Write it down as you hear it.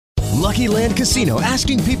Lucky Land Casino,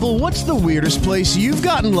 asking people, what's the weirdest place you've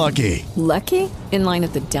gotten lucky? Lucky? In line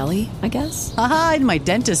at the deli, I guess? Aha, in my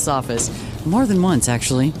dentist's office. More than once,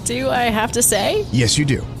 actually. Do I have to say? Yes, you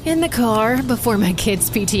do. In the car before my kids'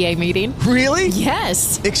 PTA meeting. Really?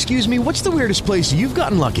 Yes. Excuse me, what's the weirdest place you've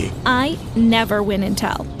gotten lucky? I never win and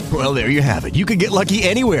tell. Well, there you have it. You can get lucky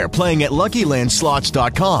anywhere, playing at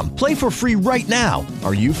LuckyLandSlots.com. Play for free right now.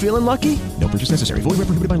 Are you feeling lucky? No purchase necessary. Void where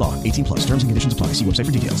prohibited by law. 18 plus. Terms and conditions apply. See website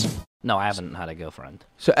for details. No, I haven't had a girlfriend.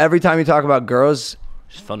 So every time you talk about girls,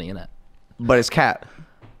 It's funny, isn't it? but it's cat.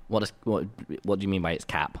 What do you mean by it's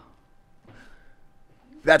cap?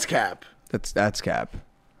 That's cap. That's cap.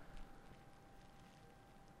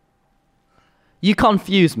 You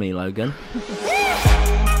confuse me, Logan.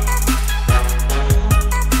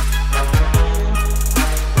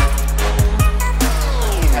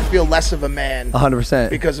 I feel less of a man 100%.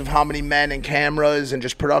 because of how many men and cameras and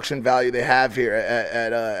just production value they have here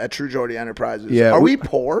at True Geordie Enterprises. Yeah, Are we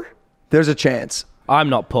poor? There's a chance. I'm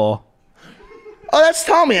not poor. Oh, that's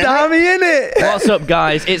Tommy. TommyInnit. What's up,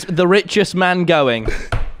 guys? It's the richest man going.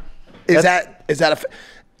 Is that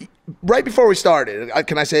right before we started?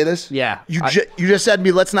 Can I say this? Yeah. You just said to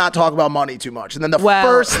me, let's not talk about money too much, and then the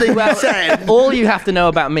first thing you said. All you have to know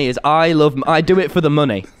about me is I do it for the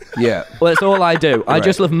money. Yeah. Well, that's all I do. I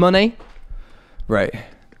just love money. Right.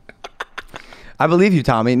 I believe you,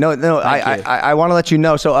 Tommy. No, I want to let you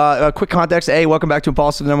know. So, quick context. Welcome back to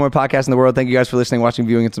Impulsive, the number one podcast in the world. Thank you guys for listening, watching,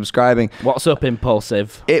 viewing, and subscribing. What's up,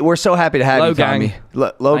 Impulsive? We're so happy to have you, Tommy.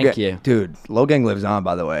 Logan, Thank you. Dude, Logang lives on,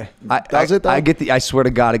 by the way. Does it, though? I swear to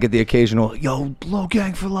God, I get the occasional, yo,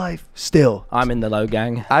 Logang for life. Still. I'm in the low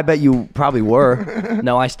gang. I bet you probably were.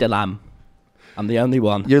 No, I still am. I'm the only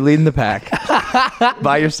one. You're leading the pack.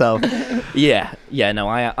 By yourself. Yeah, no,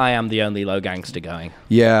 I am the only low gangster going.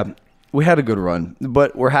 Yeah. We had a good run,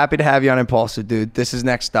 but we're happy to have you on Impulsive, dude. This is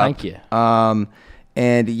next up. Thank you.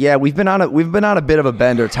 And yeah, we've been on a bit of a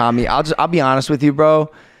bender, Tommy. I'll be honest with you,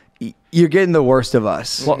 bro. You're getting the worst of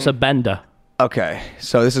us. What's a bender? Okay,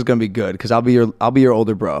 so this is gonna be good because I'll be your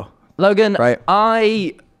older bro. Logan, right?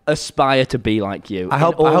 I aspire to be like you. I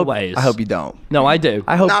hope always. I hope you don't. No, I do.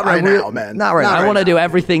 I hope Not right now, man. Not right now. I want to do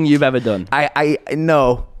everything you've ever done. I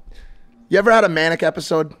know. You ever had a manic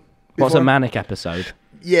episode before? What's a manic episode?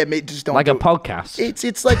 Yeah, mate, just don't like do a podcast.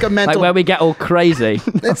 It's like a mental. Like where we get all crazy.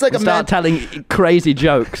 It's like start telling crazy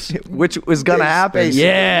jokes, which was gonna happen.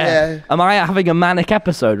 Yeah. Am I having a manic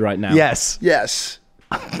episode right now? Yes. Let's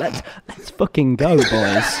fucking go,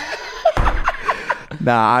 boys.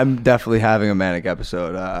 Nah, I'm definitely having a manic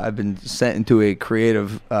episode. I've been sent into a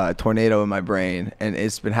creative tornado in my brain, and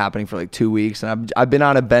it's been happening for like 2 weeks. And I've been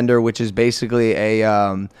on a bender, which is basically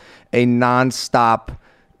a nonstop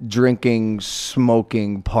drinking,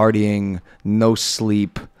 smoking, partying, no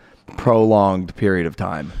sleep, prolonged period of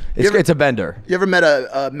time. It's a bender. You ever met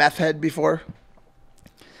a meth head before?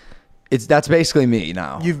 That's basically me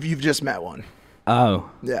now. You've just met one. Oh.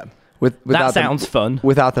 Yeah. That sounds fun.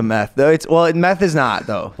 Without the meth, though. Meth is not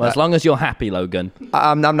though. Well, as long as you're happy, Logan.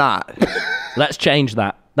 I'm not. Let's change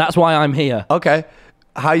that. That's why I'm here. Okay.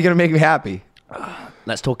 How are you gonna make me happy?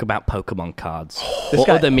 Let's talk about Pokemon cards. What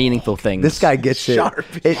other meaningful things? This guy gets it.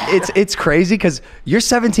 It's crazy because you're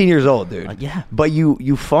 17 years old, dude. Yeah. But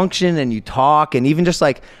you function and you talk and even just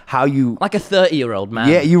like how you like a 30-year-old man.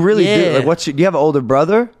 Yeah, you really do. Like, do you have an older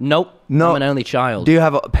brother? Nope. No. I'm an only child. Do you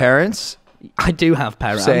have parents? I do have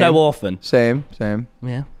parents. Same. I'm no orphan. Same.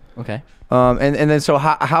 Yeah. Okay. And then so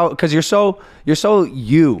how because you're so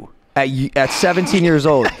you. At 17 years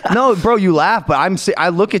old. No, bro, you laugh, but I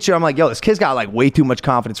look at you, I'm like, yo, this kid's got like way too much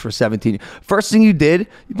confidence for 17. First thing you did,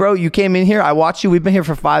 bro, you came in here, I watched you, we've been here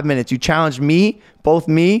for 5 minutes. You challenged both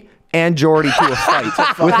me and Jordy to a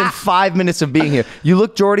fight within 5 minutes of being here. You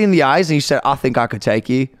looked Jordy in the eyes and you said, I think I could take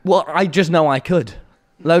you. Well, I just know I could.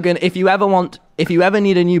 Logan, if you ever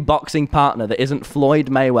need a new boxing partner that isn't Floyd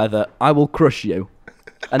Mayweather, I will crush you.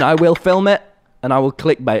 And I will film it and I will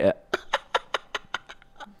clickbait it.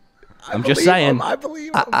 I'm just saying. I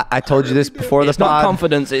believe him. I told you this before the pod. It's not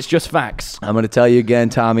confidence, it's just facts. I'm going to tell you again,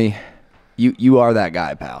 Tommy. You are that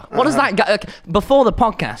guy, pal. What is that guy? Before the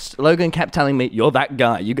podcast, Logan kept telling me, you're that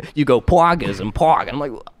guy. You go poggers and pog. I'm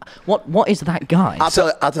like, what is that guy? I'll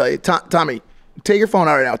tell you. Tommy, take your phone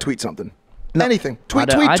out right now. Tweet something. No. Anything. Tweet.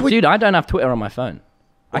 Dude, I don't have Twitter on my phone.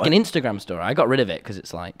 What? I can Instagram story. I got rid of it because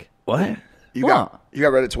it's like... What? You got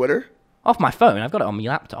rid of Twitter? Off my phone. I've got it on my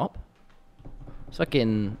laptop.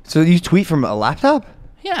 Fucking. So you tweet from a laptop?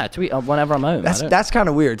 Yeah, I tweet whenever I'm home. That's kind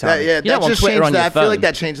of weird, Tommy. Yeah, that just changed that. I feel like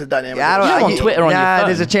that changed the dynamic. Yeah, you don't want Twitter on your phone.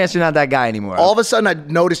 There's a chance you're not that guy anymore. All of a sudden, I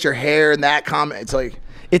noticed your hair in that comment. It's like...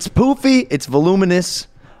 It's poofy. It's voluminous.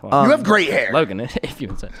 You have great hair. Logan, if you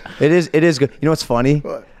would say. It is good. You know what's funny?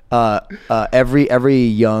 Every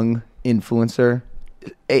young influencer,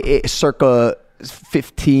 circa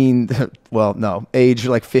 15, well, no, age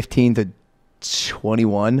like 15 to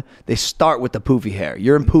 21, they start with the poofy hair.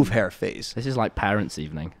 You're in poof hair phase. This is like parents'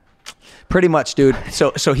 evening. Pretty much, dude.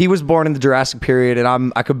 So he was born in the Jurassic period,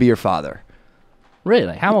 and I could be your father.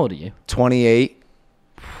 Really? How old are you? 28.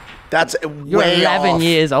 That's You're way 11 off.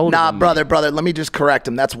 years older Nah, than me. brother. Let me just correct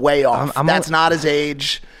him. That's way off. That's not his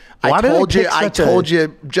age. Why I did I told you. pick I such a- told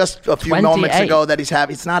you just a few 28. moments ago that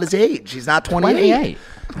it's not his age. He's not 28.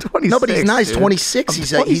 28. No, but he's not. He's 26.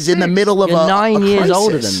 He's in the middle of You're a 9 years crisis.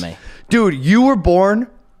 older than me. Dude, you were born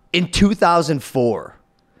in 2004.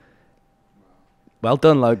 Well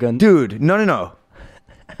done, Logan. Dude, no.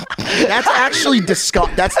 That's actually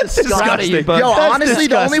disgusting. That's disgusting. you, bud. Yo, That's honestly,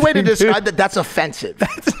 the only way to disgusting, describe that's offensive.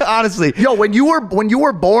 Honestly. Yo, when you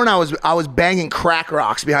were born, I was banging crack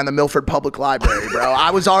rocks behind the Milford Public Library, bro.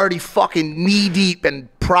 I was already fucking knee deep in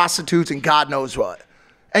prostitutes and God knows what.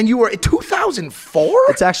 And you were in 2004?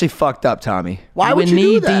 It's actually fucked up, Tommy. Why You would were you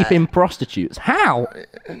knee do that? deep in prostitutes. How?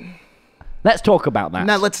 Let's talk about that.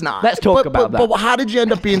 No, let's not. Let's talk about that. But how did you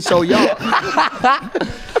end up being so young?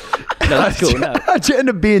 No, that's cool. No. How'd you end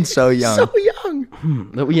up being so young? So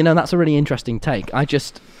young. You know, that's a really interesting take. I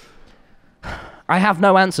have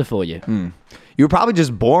no answer for you. You were probably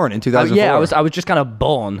just born in 2004. Yeah, I was just kind of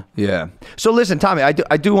born. Yeah. So listen, Tommy, I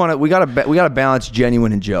do want to. We gotta balance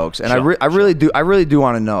genuine and jokes, and Sure, I really do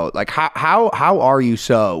want to know, like, how are you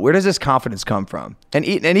so? Where does this confidence come from? And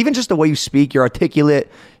even just the way you speak, you're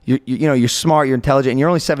articulate. You're smart, you're intelligent, and you're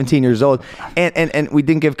only 17 years old. And we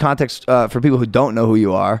didn't give context for people who don't know who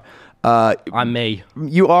you are. I'm me.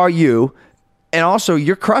 You are you. And also,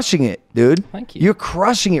 you're crushing it, dude. Thank you. You're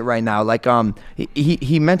crushing it right now. Like,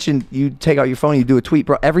 he mentioned you take out your phone, you do a tweet,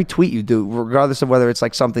 bro. Every tweet you do, regardless of whether it's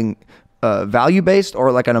like something value based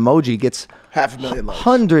or like an emoji, gets 500,000 likes.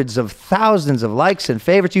 hundreds of thousands of likes and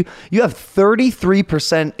favorites. You have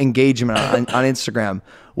 33% engagement on Instagram,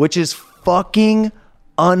 which is fucking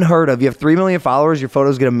unheard of. You have 3 million followers. Your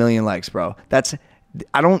photos get 1 million likes, bro.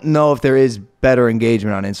 I don't know if there is better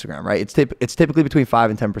engagement on Instagram, right? It's typically between 5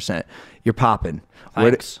 and 10%. You're popping.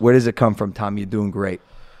 Thanks. Where does it come from, Tom? You're doing great,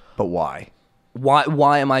 but why?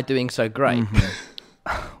 Why am I doing so great?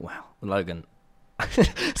 Wow, Logan.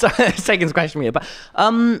 So taking this question from you, but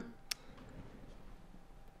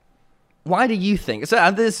why do you think?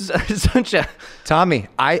 So this is such a Tommy,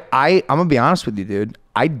 I'm gonna be honest with you, dude.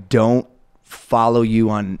 I don't follow you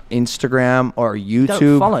on Instagram or YouTube.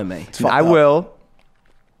 Don't follow me. I will.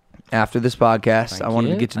 After this podcast, Thank I wanted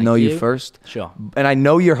you. to get to Thank know you you. first. Sure. And I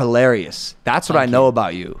know you're hilarious. That's what I know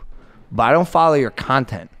about you. But I don't follow your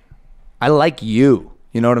content. I like you.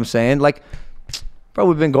 You know what I'm saying? Like, bro,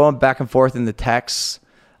 we've been going back and forth in the texts.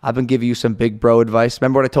 I've been giving you some big bro advice.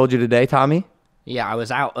 Remember what I told you today, Tommy? Yeah, I was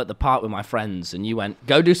out at the park with my friends, and you went,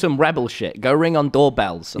 go do some rebel shit. Go ring on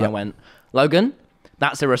doorbells. And I went, Logan,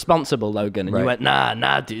 that's irresponsible, Logan. And you went,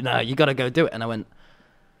 nah, dude, nah, you got to go do it. And I went,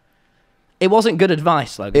 it wasn't good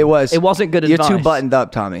advice, Logan. It was. It wasn't good You're advice. You're too buttoned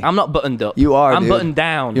up, Tommy. I'm not buttoned up. You are, I'm dude. buttoned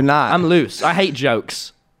down. You're not. I'm loose. I hate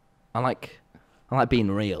jokes. I like being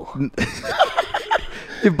real.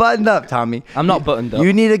 You're buttoned up, Tommy. I'm not buttoned up.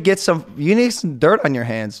 You need some dirt on your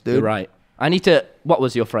hands, dude. You're right. I need to, what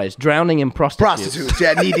was your phrase? Drowning in prostitutes. Prostitutes,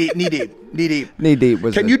 yeah, knee deep. Knee deep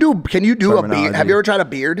was Can the you do a beard? terminology. Have you ever tried a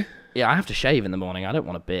beard? Yeah, I have to shave in the morning. I don't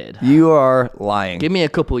want a beard. You are lying. Give me a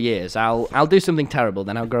couple years. I'll do something terrible,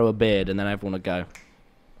 then I'll grow a beard, and then everyone will go,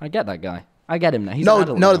 I get that guy. I get him now. He's an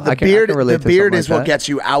adult now. The I can beard. relate The to beard something is like what that. gets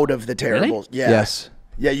you out of the terrible. Yeah. Yes.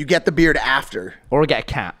 Yeah, you get the beard after. Or I get a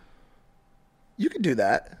cat. You can do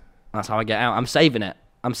that. That's how I get out. I'm saving it.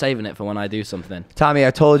 I'm saving it for when I do something. Tommy,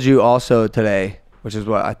 I told you also today, which is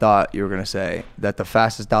what I thought you were going to say, that the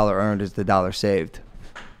fastest dollar earned is the dollar saved.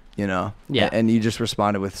 You know? Yeah. And you just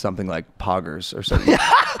responded with something like poggers or something.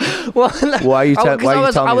 Well, Why are you telling me I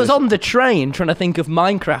was this? on the train trying to think of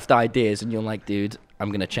Minecraft ideas, and you're like, dude, I'm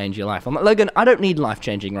going to change your life. I'm like, Logan, I don't need life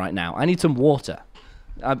changing right now. I need some water.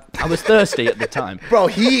 I was thirsty at the time. Bro,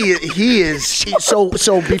 he is so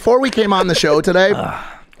before we came on the show today,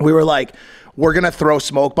 we were like, we're gonna throw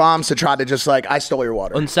smoke bombs to try to just like, I stole your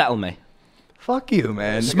water. Unsettle me. Fuck you,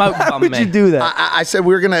 man. Smoke Why bomb would me. you do that? I said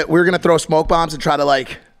we were gonna throw smoke bombs and try to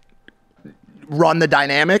like run the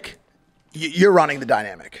dynamic. You're running the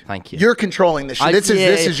dynamic. Thank you. You're contrling the shit. This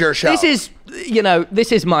is your show. This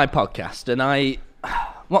is my podcast, and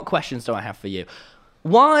what questions do I have for you?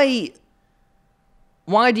 Why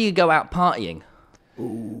do you go out partying?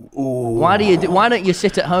 Why don't you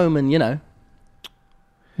sit at home and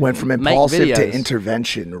Went from make impulsive to videos.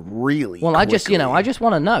 intervention really Well, I just quickly.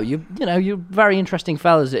 want to know. You're very interesting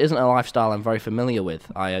fellas. It isn't a lifestyle I'm very familiar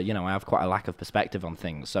with. I have quite a lack of perspective on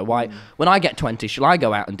things. So when I get 20, shall I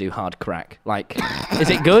go out and do hard crack? Like, is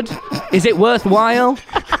it good? Is it worthwhile?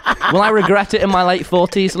 Will I regret it in my late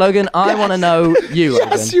 40s, Logan? I want to know you, Logan.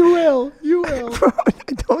 Yes, you will. You will. Bro,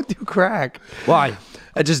 I don't do crack. Why?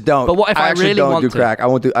 I just don't. But what if I actually really don't want do to? crack? I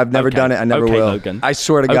won't do. I've never Okay. done it. I never Okay, will. Logan. I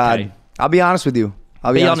swear to God. Okay. I'll be honest with you.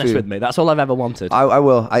 I'll Be be honest you. with me. That's all I've ever wanted. I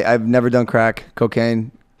will. I've never done crack,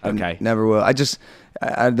 cocaine. Okay. Never will. I just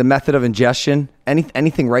the method of ingestion.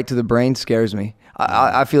 Anything right to the brain scares me.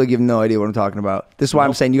 I feel like you have no idea what I'm talking about. This is why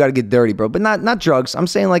I'm saying you got to get dirty, bro. But not drugs. I'm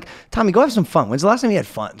saying like, Tommy, go have some fun. When's the last time you had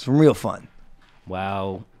fun? Some real fun.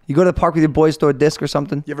 Well, You go to the park with your boys, throw a disc or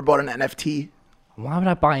something. You ever bought an NFT? why would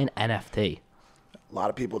I buy an NFT? A lot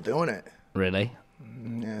of people doing it. Really?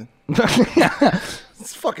 Yeah.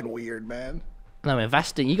 It's fucking weird, man. No,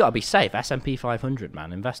 investing, you got to be safe. S&P 500,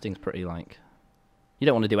 man. Investing's pretty like... You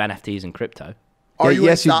don't want to do NFTs and crypto.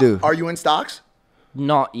 Yes, you do. Are you in stocks?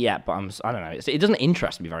 Not yet, but I don't know. It doesn't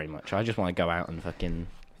interest me very much. I just want to go out and fucking...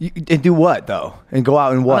 And do what though? And go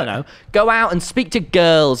out and what? I don't know. Go out and speak to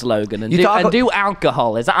girls, Logan, and You talk- do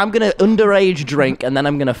alcohol. Is that I'm going to underage drink and then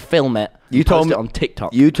I'm going to film it and You told post me it on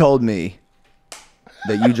TikTok. You told me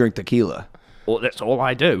that you drink tequila. Well, that's all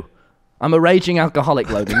I do. I'm a raging alcoholic,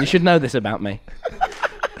 Logan. You should know this about me.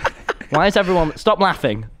 Why is everyone... Stop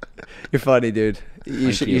laughing. You're funny, dude.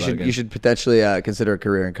 Thank you, Logan. You should potentially consider a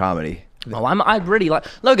career in comedy. Oh, I'd really like...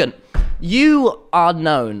 Logan, you are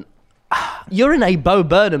known... You're in a Bo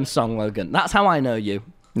Burnham song, Logan. That's how I know you.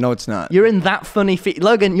 No, it's not. You're in that funny...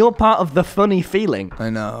 Logan, you're part of the funny feeling. I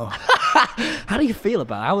know. How do you feel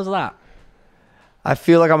about it? How was that? I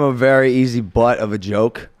feel like I'm a very easy butt of a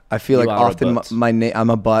joke. I feel You like are a often butt. my name, I'm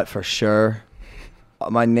a butt for sure.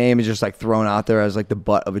 My name is just like thrown out there as like the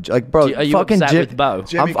butt of a joke. Like, bro, Are you fucking upset with Bo?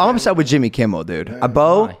 I'm upset with Jimmy Kimmel, dude. Why?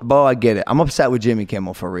 Bo, I get it. I'm upset with Jimmy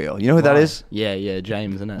Kimmel for real. You know who that is? Yeah,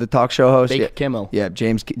 James, isn't it? The talk show host. Big yeah. Kimmel. Yeah,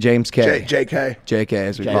 James K. JK. JK,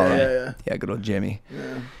 as we JK. call him. Yeah. Yeah, good old Jimmy. Do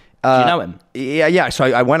you know him? Yeah. So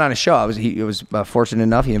I went on a show. He was fortunate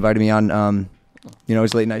enough. He invited me on,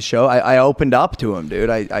 his late night show. I opened up to him, dude.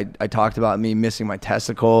 I talked about me missing my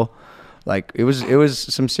testicle. Like it was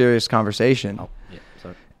some serious conversation. Oh, yeah,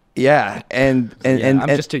 sorry. Yeah, and I'm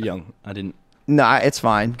just too young. I didn't... No, it's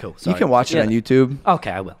fine. Cool, You sorry. can watch it Yeah. on YouTube.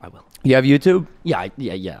 Okay, I will. You have YouTube Yeah,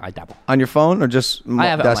 I dabble. on your phone or just I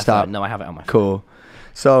have it desktop? on my phone. No, I have it on my phone. Cool.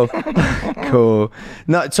 So cool.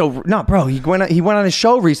 No, bro. He went on his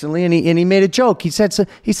show recently and he made a joke. He said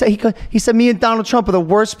me and Donald Trump are the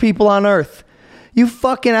worst people on earth. You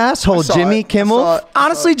fucking asshole, saw Jimmy it. I Kimmel. saw it.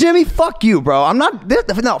 Honestly, Jimmy, fuck you, bro. I'm not.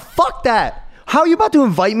 No, fuck that. How are you about to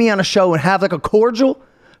invite me on a show and have like a cordial,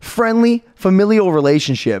 friendly, familial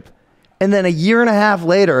relationship, and then a year and a half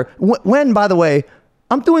later, when by the way,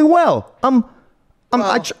 I'm doing well. I'm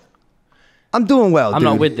doing well. I'm dude.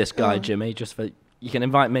 not with this guy, Jimmy. Just for... You can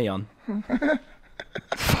invite me on.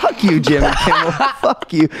 Fuck you, Jimmy Kimmel.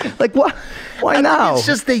 Fuck you. Like what? Why now? It's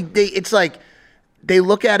just it's like they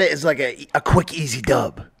look at it as like a quick, easy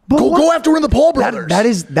dub. But Go what- after one of the Paul brothers.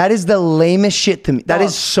 That is the lamest shit to me. That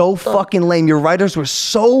is so fucking lame. Your writers were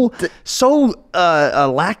so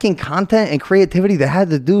lacking content and creativity that had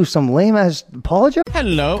to do some lame ass apology.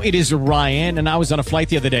 Hello, it is Ryan, and I was on a flight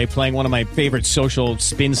the other day playing one of my favorite social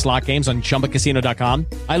spin slot games on ChumbaCasino.com.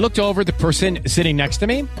 I looked over at the person sitting next to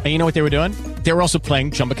me, and you know what they were doing? They were also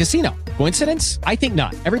playing Chumba Casino. Coincidence? I think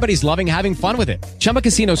not. Everybody's loving having fun with it. Chumba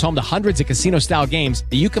Casino is home to hundreds of casino-style games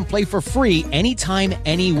that you can play for free anytime,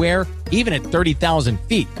 anywhere, even at 30,000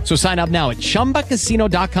 feet. So sign up now at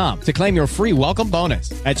ChumbaCasino.com to claim your free welcome bonus.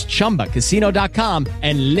 That's ChumbaCasino.com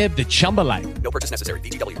and live the Chumba life. No purchase necessary.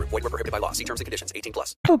 VGW Group. Void where prohibited by law. See terms and conditions.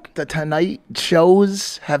 18+. The Tonight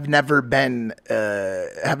shows have never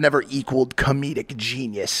equaled comedic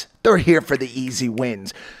genius. They're here for the easy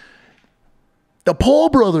wins. The Paul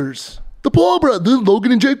brothers,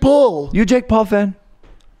 Logan and Jake Paul. You a Jake Paul fan?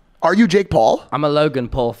 Are you Jake Paul? I'm a Logan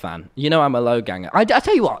Paul fan. You know I'm a Loganger. I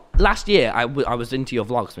tell you what, last year I was into your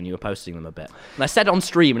vlogs when you were posting them a bit. And I said on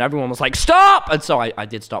stream and everyone was like, stop! And so I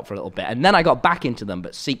did stop for a little bit. And then I got back into them,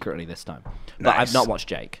 but secretly this time. But I've not watched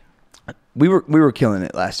Jake. We were killing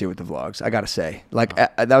it last year with the vlogs. I gotta say, like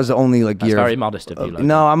that was the only like That's year. very modest of you, Logan.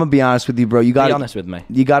 No, I'm gonna be honest with you, bro. You gotta Be honest with me.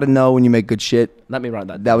 You gotta know when you make good shit. Let me write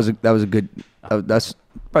that That down. was a good. That's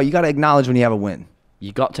bro. You gotta acknowledge when you have a win.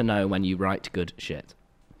 You got to know when you write good shit.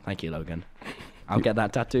 Thank you, Logan. I'll get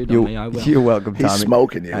that tattooed on me. I will. You're welcome, Tommy. He's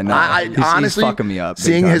smoking you. I know. I honestly, he's fucking me up. big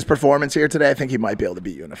Seeing time. his performance here today, I think he might be able to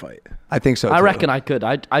beat you in a fight. I think so. I too. reckon I could.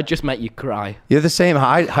 I'd just make you cry. You're the same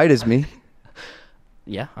height as me.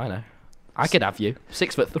 Yeah, I know. I could have you.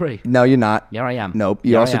 6'3". No, you're not. Yeah, I am. Nope.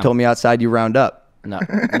 You Yeah, I also am. told me outside you round up. No.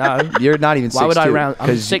 You're not even 6'2". Why would I round? I'm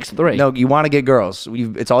 6'3". No, you want to get girls.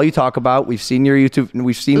 It's all you talk about. We've seen your YouTube.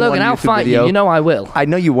 We've seen Logan, one I'll YouTube fight video. you. You know I will. I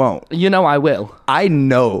know you won't. You know I will. I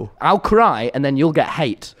know. I'll cry, and then you'll get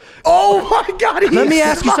hate. Oh my God! Let me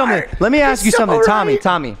ask you something. Let me ask you something,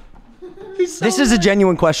 Tommy. This is a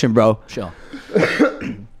genuine question, bro. Sure.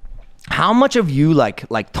 How much of you like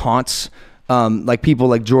taunts, like people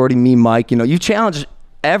like Jordy, me, Mike? You know, you challenge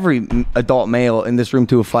every adult male in this room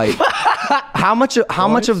to a fight. How much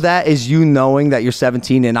of that is you knowing that you're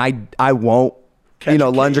 17 and I won't,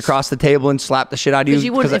 lunge across the table and slap the shit out of you? Because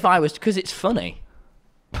you wouldn't if I was, because it's funny.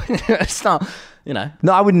 It's not, No,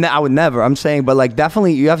 I would never. I'm saying, but like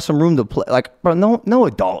definitely you have some room to play. Like, bro, no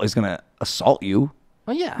adult is gonna assault you.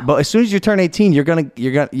 Well, yeah. But as soon as you turn 18, you're gonna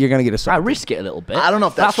get assaulted. I risk it a little bit. I don't know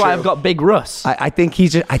if that's why true. I've got big Russ. I think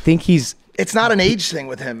he's. It's not an age thing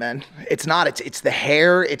with him, man. It's not. It's the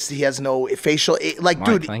hair. He has no facial. Mike,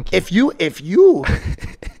 dude, thank you. if you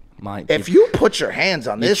Mike, if you put your hands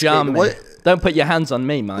on this kid, don't put your hands on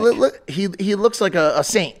me, Mike. Look, he looks like a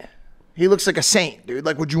saint. He looks like a saint, dude.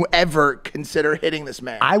 Like, would you ever consider hitting this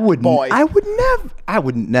man? I would. Boy. I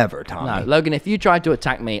would never, Tommy. No, Logan, if you tried to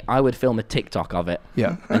attack me, I would film a TikTok of it.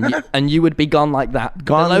 Yeah. And you would be gone like that.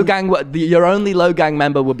 Gone. The Logang, your only Logang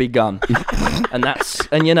member would be gone.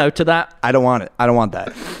 To that. I don't want it. I don't want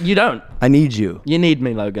that. You don't. I need you. You need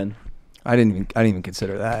me, Logan. I didn't even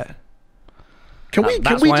consider that.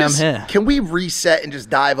 That's why I'm here. Can we reset and just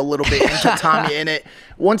dive a little bit into TommyInnit?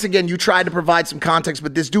 Once again, you tried to provide some context,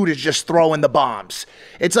 but this dude is just throwing the bombs.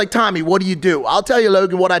 It's like, Tommy, what do you do? I'll tell you,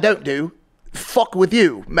 Logan, what I don't do. Fuck with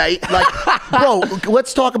you, mate. Like, bro,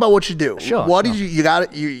 let's talk about what you do. Sure. What did you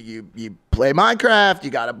got? You play Minecraft. You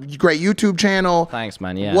got a great YouTube channel. Thanks,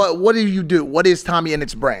 man. Yeah. What do you do? What is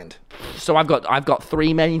TommyInnit's brand? So I've got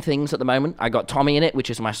three main things at the moment. I got TommyInnit, which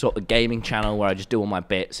is my sort of gaming channel where I just do all my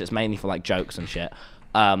bits. It's mainly for like jokes and shit.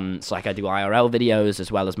 So like I do IRL videos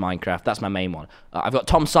as well as Minecraft. That's my main one. I've got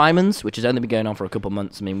Tom Simons, which has only been going on for a couple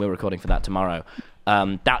months. I mean, we're recording for that tomorrow.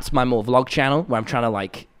 That's my more vlog channel where I'm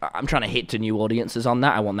trying to hit to new audiences on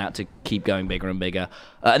that. I want that to keep going bigger and bigger.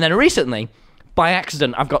 And then recently, by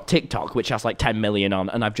accident, I've got TikTok, which has like 10 million on,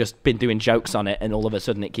 and I've just been doing jokes on it, and all of a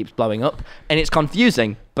sudden it keeps blowing up, and it's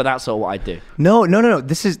confusing, but that's all what I do. No.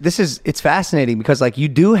 This is it's fascinating because like you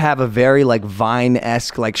do have a very like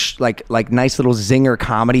Vine-esque like nice little zinger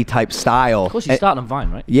comedy type style. Of course, you start on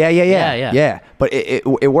Vine, right? Yeah. But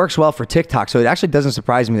it works well for TikTok, so it actually doesn't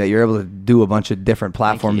surprise me that you're able to do a bunch of different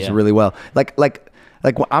platforms really well. Like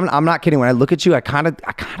I'm not kidding. When I look at you, I kind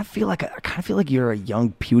of feel like you're a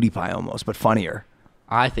young PewDiePie almost, but funnier.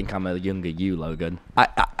 I think I'm a younger you, Logan.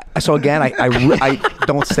 So again, I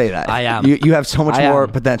don't say that. I am. You have so much more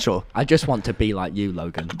potential. I just want to be like you,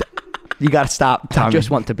 Logan. You got to stop, Tommy. I just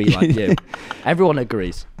want to be like you. Everyone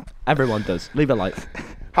agrees. Everyone does. Leave a like.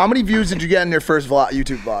 How many views did you get in your first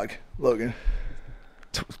YouTube vlog, Logan?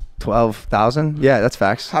 12,000? Yeah, that's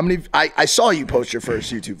facts. How many? I saw you post your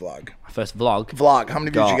first YouTube vlog. First vlog. How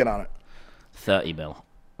many views did you get on it? 30 mil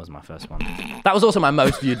was my first one. That was also my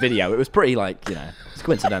most viewed video. It was pretty it's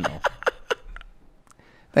coincidental.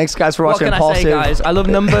 Thanks, guys, for What watching can Impulsive. I say, guys? I love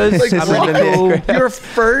numbers. Like, I'm really cool. Your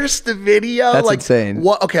first video? That's like, insane.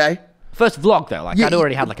 What? Okay. First vlog, though. Yeah, I'd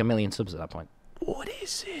already had like 1 million subs at that point. What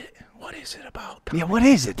is it? What is it about? Yeah, what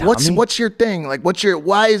is it, Tommy? What's your thing? Like,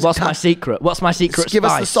 why is What's my secret? What's my secret Give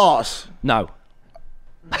us spice? the sauce. No.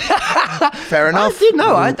 Fair enough. Dude,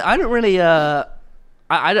 no, I don't really.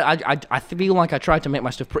 I feel like I tried to make my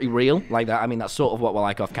stuff pretty real, like that. I mean, that's sort of what we're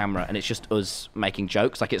like off camera, and it's just us making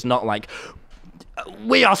jokes. Like, it's not like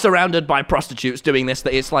we are surrounded by prostitutes doing this.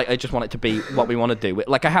 That it's like I just want it to be what we want to do.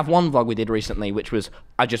 Like, I have one vlog we did recently, which was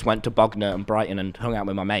I just went to Bognor and Brighton and hung out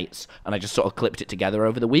with my mates, and I just sort of clipped it together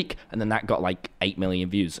over the week, and then that got like 8 million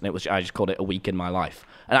views, and I just called it a week in my life.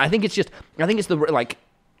 And I think it's the like.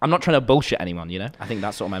 I'm not trying to bullshit anyone, I think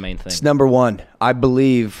that's sort of my main thing. It's number one. I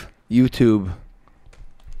believe YouTube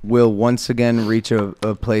will once again reach a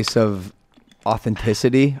place of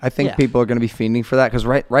authenticity. I think people are going to be fiending for that because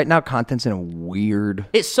right now content's in a weird...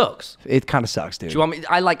 It sucks. It kind of sucks, dude. Do you want me...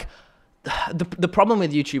 I like... The problem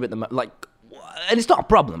with YouTube at the moment, like... And it's not a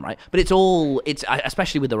problem, right? But it's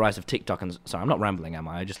especially with the rise of TikTok and... Sorry, I'm not rambling, am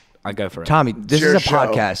I? I go for it. Tommy, this is a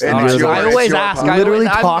podcast. I always ask. You literally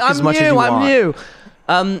talk as much as you want. I'm new.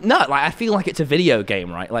 No, like I feel like it's a video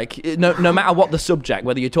game, right? Like no matter what the subject,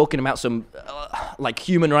 whether you're talking about some like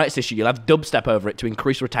human rights issue, you'll have dubstep over it to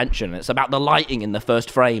increase retention. It's about the lighting in the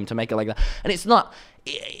first frame to make it like that, and it's not.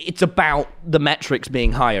 it's about the metrics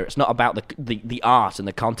being higher. It's not about the art and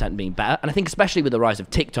the content being better. And I think especially with the rise of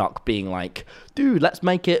TikTok being like, dude, let's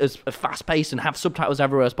make it as fast paced and have subtitles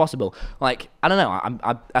everywhere as possible. Like, I don't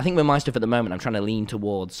know. I think with my stuff at the moment, I'm trying to lean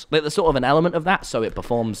towards like there's sort of an element of that, so it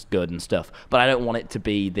performs good and stuff. But I don't want it to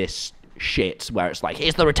be this shit where it's like,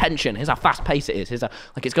 here's the retention, here's how fast paced it is,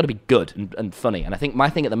 like it's got to be good and funny. And I think my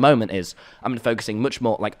thing at the moment is I'm focusing much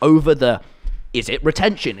more like over the. Is it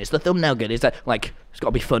retention? Is the thumbnail good? Is that like it's got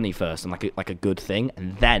to be funny first and like a good thing,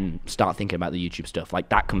 and then start thinking about the YouTube stuff. Like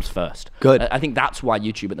that comes first. Good. I think that's why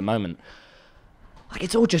YouTube at the moment, like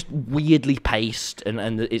it's all just weirdly paced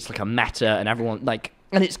and it's like a meta and everyone like,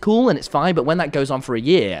 and it's cool and it's fine. But when that goes on for a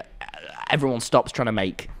year, everyone stops trying to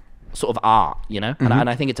make sort of art, you know. And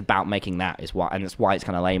I think it's about making that is why, and that's why it's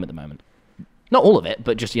kind of lame at the moment. Not all of it,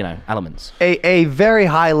 but just elements. A very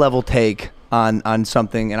high level take on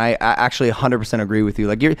something, and I actually 100% agree with you.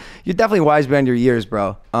 Like you're definitely wise beyond your years,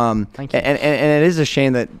 bro. Thank you. And it is a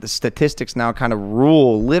shame that the statistics now kind of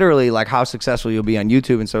rule literally like how successful you'll be on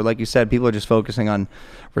YouTube. And so, like you said, people are just focusing on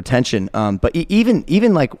retention. But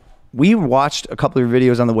even like we watched a couple of your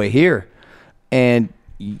videos on the way here, and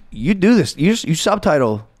you do this. You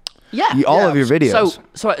subtitle. All of your videos.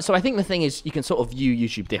 So I think the thing is you can sort of view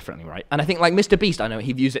YouTube differently, right? And I think like Mr. Beast, I know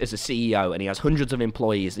he views it as a CEO and he has hundreds of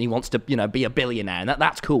employees and he wants to, be a billionaire, and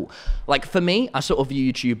that's cool. Like for me, I sort of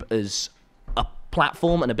view YouTube as a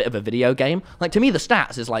platform and a bit of a video game. Like to me, the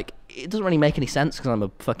stats is like, it doesn't really make any sense because I'm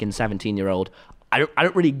a fucking 17-year-old. I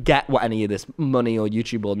don't really get what any of this money or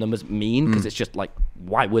YouTube or numbers mean because it's just like,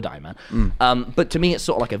 why would I, man? But to me, it's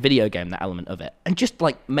sort of like a video game, that element of it. And just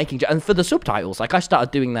like and for the subtitles, like I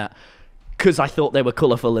started doing that because I thought they were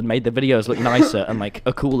colourful and made the videos look nicer and like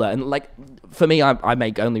are cooler. And like for me, I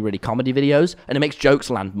make only really comedy videos, and it makes jokes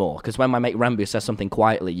land more because when my mate Rambo says something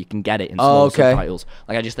quietly, you can get it in small subtitles.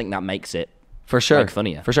 Like I just think that makes it for sure, like,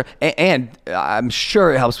 funnier. For sure. And I'm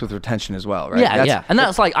sure it helps with retention as well, right? Yeah. And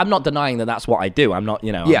that's like, I'm not denying that that's what I do. I'm not,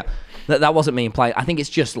 that wasn't me implying. I think it's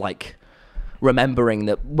just like remembering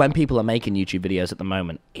that when people are making YouTube videos at the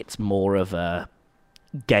moment, it's more of a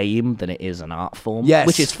game than it is an art form. Yes.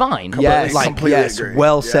 Which is fine. Yes. Like, yes. Agree.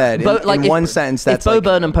 Well said. But like in one sentence, that's if Bo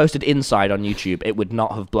Burnham posted Inside on YouTube, it would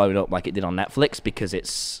not have blown up like it did on Netflix because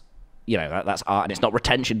it's, that's art and it's not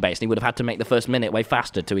retention based. He would have had to make the first minute way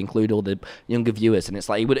faster to include all the younger viewers, and it's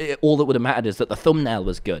like all that would have mattered is that the thumbnail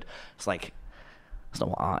was good. It's like that's not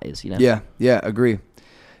what art is, Yeah, agree.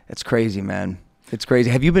 It's crazy, man. It's crazy.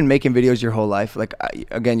 Have you been making videos your whole life? Like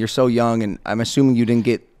again, you're so young, and I'm assuming you didn't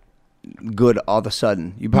get good all of a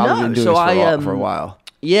sudden. You probably been doing this for a while.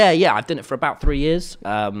 Yeah, I've done it for about 3 years.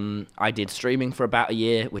 I did streaming for about a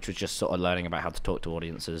year, which was just sort of learning about how to talk to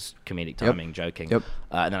audiences, comedic timing, joking. Yep.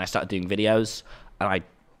 And then I started doing videos, and I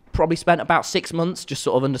probably spent about 6 months just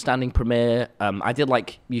sort of understanding Premiere. I did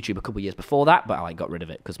like YouTube a couple of years before that, but I got rid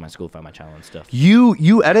of it because my school found my channel and stuff.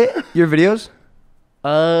 You edit your videos?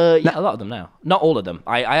 Yeah, a lot of them now. Not all of them.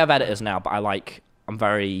 I have editors now, but I'm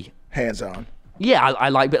very hands-on. Yeah, I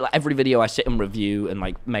like, but like every video I sit and review and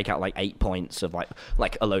like make out like 8 points of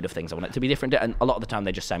like a load of things I want it to be different. And a lot of the time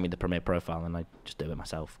they just send me the Premiere profile and I just do it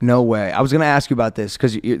myself. No way. I was gonna ask you about this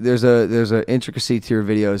because there's a intricacy to your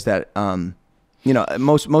videos that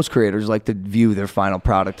most creators like to view their final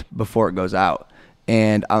product before it goes out.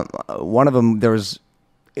 And one of them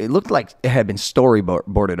it looked like it had been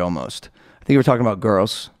storyboarded almost. I think you were talking about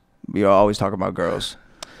girls. You always talk about girls.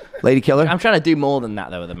 Lady Killer? I'm trying to do more than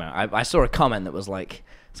that though at the moment. I saw a comment that was like,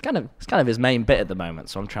 it's kind of his main bit at the moment,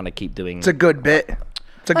 so I'm trying to keep doing. It's a good bit.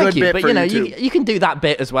 It's a good bit but for you can do that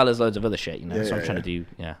bit as well as loads of other shit, so I'm trying to do,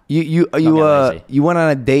 You went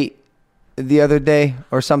on a date the other day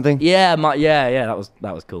or something? Yeah,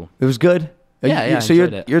 that was cool. It was good? So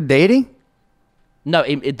you're dating? No,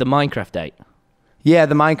 the Minecraft date. Yeah,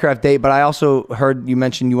 the Minecraft date, but I also heard you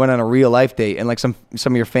mention you went on a real life date and like some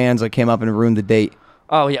of your fans like came up and ruined the date.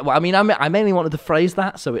 Oh, yeah. Well, I mean, I mainly wanted to phrase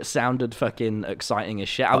that so it sounded fucking exciting as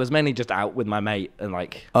shit. I was mainly just out with my mate and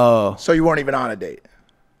like... Oh. So you weren't even on a date?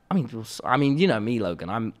 I mean, you know me,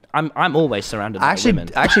 Logan. I'm always surrounded by women.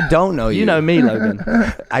 I actually don't know you. You know me, Logan.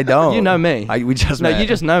 I don't. You know me. We just met. No, you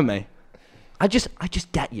just know me. I just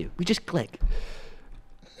get you. We just click.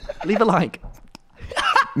 Leave a like.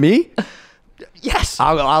 Me? Yes.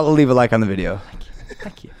 I'll leave a like on the video.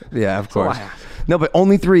 Thank you. Yeah, of course. No, but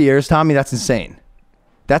only 3 years, Tommy. That's insane.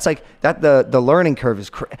 That's like that. The learning curve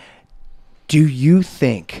is. Do you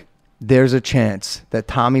think there's a chance that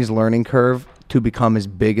Tommy's learning curve to become as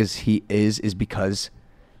big as he is because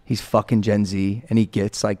he's fucking Gen Z and he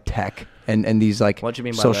gets like tech and these like what do you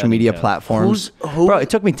mean by social media platforms? Bro, it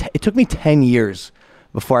took me 10 years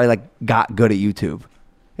before I like got good at YouTube.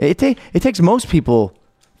 It takes most people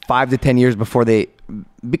 5 to 10 years before they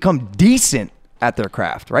become decent at their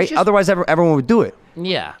craft, right? Otherwise, everyone would do it.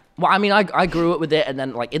 Yeah. Well, I mean, I grew up with it, and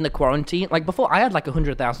then like in the quarantine, like before, I had like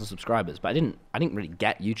 100,000 subscribers, but I didn't really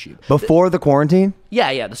get YouTube Before the quarantine.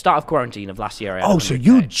 Yeah, the start of quarantine of last year. Oh, so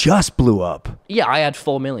you just blew up. Yeah, I had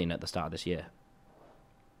 4 million at the start of this year.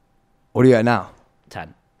 What are you at now?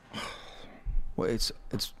 10. Well, it's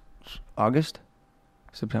August,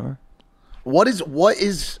 September. What is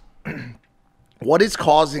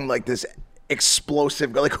causing like this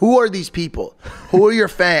explosive, like who are these people? Who are your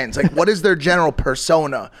fans? Like what is their general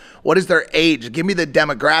persona? What is their age? Give me the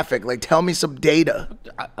demographic. Like tell me some data.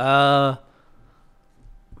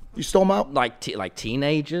 You stole them out? Like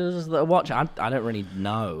teenagers that watch. I don't really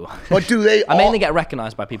know. But do they I mainly get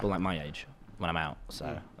recognized by people like my age when I'm out,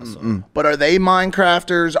 so that's all. But are they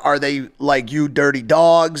Minecrafters? Are they like you dirty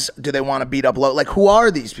dogs? Do they want to beat up low? Like who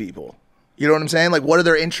are these people? You know what I'm saying? Like what are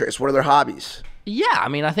their interests? What are their hobbies? Yeah, I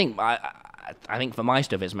mean, I think for my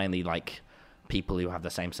stuff, it's mainly like people who have the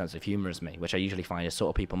same sense of humor as me, which I usually find is sort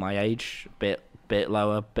of people my age, bit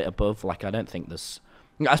lower, bit above. Like I don't think there's,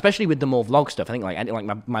 especially with the more vlog stuff. I think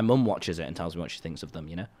like my mum watches it and tells me what she thinks of them.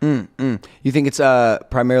 You know. You think it's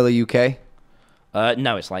primarily UK?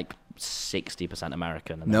 No, it's like 60%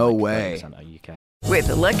 American. And no then like way. 30% UK. With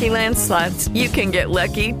the Lucky Land Slots, you can get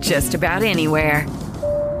lucky just about anywhere.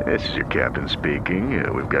 This is your captain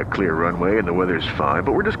speaking. We've got clear runway and the weather's fine,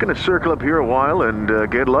 but we're just going to circle up here a while and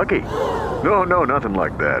get lucky. No, nothing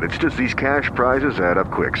like that. It's just these cash prizes add up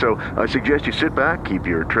quick. So I suggest you sit back, keep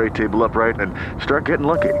your tray table upright, and start getting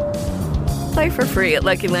lucky. Play for free at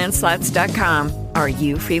LuckyLandSlots.com. Are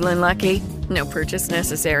you feeling lucky? No purchase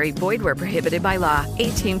necessary. Void where prohibited by law.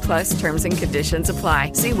 18+ terms and conditions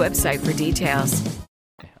apply. See website for details.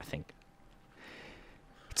 I think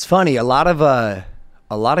it's funny. A lot of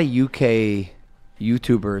UK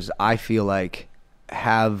YouTubers, I feel like,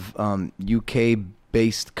 have UK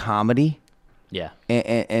based comedy. Yeah.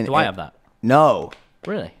 And do I have that? No.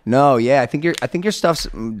 Really? No. Yeah. I think your stuff's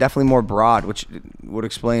definitely more broad, which would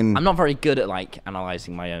explain. I'm not very good at like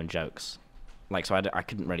analyzing my own jokes, like so I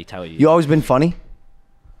couldn't really tell you. You always been funny.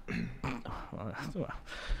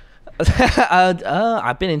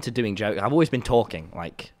 I've been into doing jokes. I've always been talking.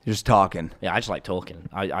 Like you're just talking. Yeah, I just like talking.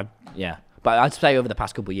 Yeah. But I'd say over the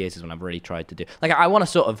past couple of years is when I've really tried to do. Like, I want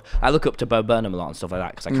to I look up to Bo Burnham a lot and stuff like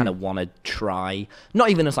that because I kind of want to try, not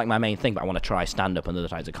even as like my main thing, but I want to try stand up and other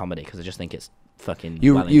types of comedy because I just think it's fucking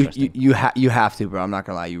interesting. You have to, bro. I'm not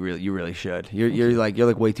gonna lie. You really should. You're like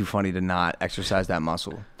way too funny to not exercise that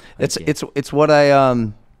muscle. It's what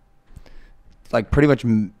I like pretty much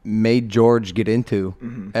made George get into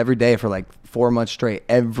every day for like 4 months straight.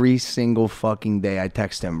 Every single fucking day I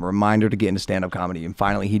text him, reminder to get into stand-up comedy, and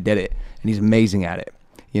finally he did it, and he's amazing at it.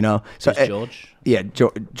 You know, so George. Yeah,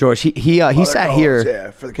 George. He sat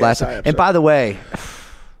here for the last. And by the way,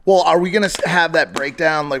 well, are we gonna have that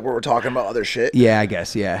breakdown like where we're talking about other shit? Yeah, I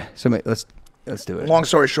guess. Yeah. So let's do it. Long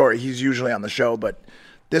story short, he's usually on the show, but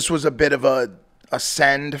this was a bit of a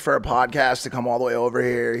send for a podcast to come all the way over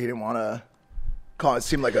here. He didn't want to. It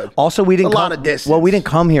seemed like we didn't lot of distance. Well, we didn't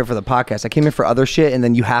come here for the podcast. I came here for other shit, and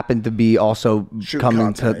then you happened to be also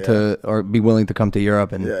coming to or be willing to come to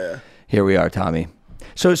Europe, and here we are, Tommy.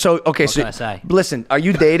 So okay. What can I say? Listen, are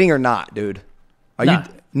you dating or not, dude? No.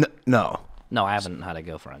 No. No, I haven't had a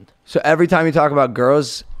girlfriend. So every time you talk about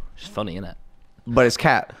girls, it's funny, isn't it? But it's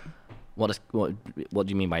cap. What do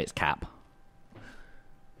you mean by it's cap?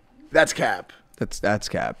 That's cap. That's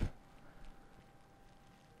cap.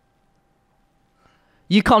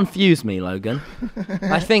 You confuse me, Logan.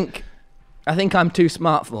 I think I'm too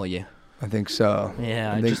smart for you. I think so.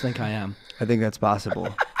 Yeah, I just think I am. I think that's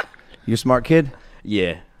possible. You're a smart kid?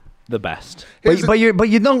 Yeah, the best. But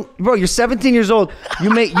you don't, bro. You're 17 years old. You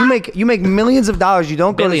make millions of dollars. You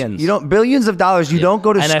don't go billions. To billions of dollars. You don't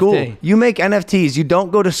go to NFT. school. You make NFTs. You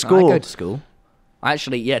don't go to school. I go to school.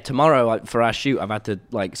 Actually, tomorrow for our shoot, I've had to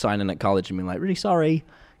like sign in at college and be like, really sorry,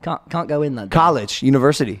 can't go in that day. College,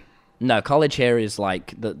 university. No, college here is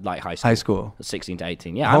like high school. High school. 16 to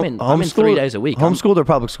 18. Yeah, I'm in 3 days a week. Homeschooled or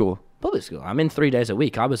public school? Public school. I'm in 3 days a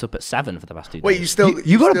week. I was up at 7 for the past 2 days. Wait,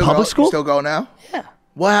 you go to public school? You still go now? Yeah.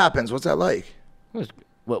 What happens? What's that like?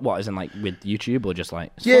 What isn't like with YouTube or just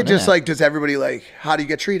like? Yeah, just like does everybody like? How do you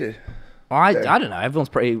get treated? Well, I don't know. Everyone's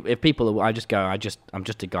pretty. If people, I just go. I'm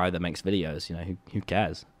just a guy that makes videos. You know, who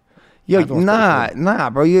cares? Yo, nah,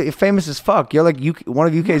 bro. You're famous as fuck. You're like one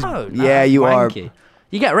of UK's. No, yeah, you wanky. are.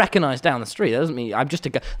 You get recognized down the street. That doesn't mean I'm just a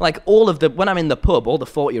guy. Like when I'm in the pub, all the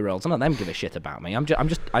 40-year-olds, none of them give a shit about me. I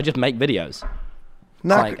just everyone's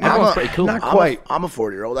pretty cool. Not quite. I'm a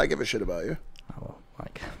 40-year-old. I give a shit about you. Oh,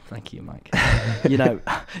 Mike, thank you, Mike. You know,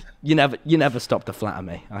 you never stop to flatter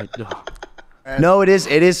me. No, it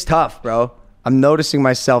is tough, bro. I'm noticing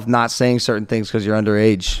myself not saying certain things because you're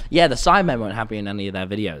underage. Yeah, the Sidemen won't have me in any of their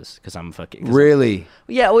videos because I'm fucking... Really?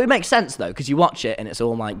 Yeah, well, it makes sense, though, because you watch it and it's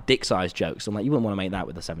all, like, dick-sized jokes. I'm like, you wouldn't want to make that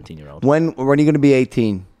with a 17-year-old. When are you going to be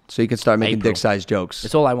 18? So you can start making April. dick-sized jokes.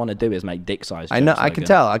 It's all I want to do is make dick-sized jokes. I know. I can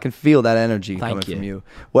tell. I can feel that energy coming Thank from you.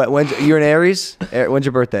 You're an Aries? When's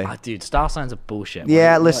your birthday? Dude, star signs are bullshit.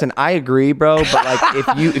 Yeah, listen, I agree, bro. But like,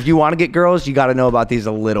 if you want to get girls, you got to know about these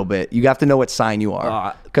a little bit. You have to know what sign you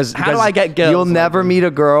are. Because how do I get girls? You'll never meet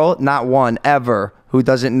a girl, not one ever, who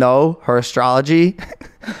doesn't know her astrology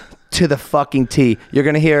to the fucking T. You're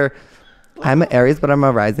gonna hear, I'm an Aries, but I'm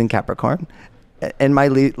a rising Capricorn, and my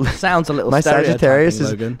sounds a little my Sagittarius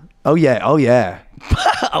is. Logan. Oh yeah. Oh yeah.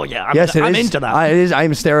 Oh yeah. Yes, I'm into that.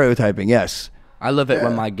 I'm stereotyping. Yes. I love it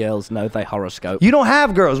when my girls know they horoscope. You don't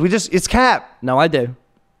have girls. It's cap. No, I do.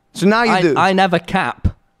 So now you do. I never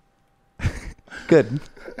cap. Good.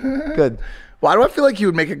 Good. Why do I feel like you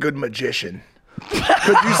would make a good magician?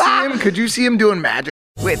 Could you see him doing magic?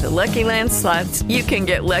 With the Lucky Land Slots, you can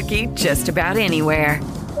get lucky just about anywhere.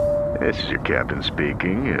 This is your captain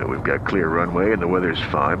speaking. We've got clear runway and the weather's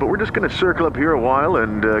fine, but we're just going to circle up here a while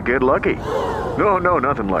and get lucky. No,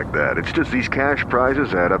 nothing like that. It's just these cash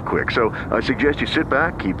prizes add up quick. So I suggest you sit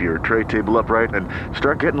back, keep your tray table upright, and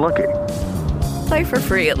start getting lucky. Play for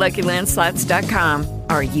free at LuckyLandSlots.com.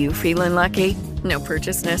 Are you feeling lucky? No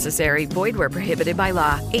purchase necessary. Void where prohibited by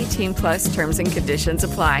law. 18 plus terms and conditions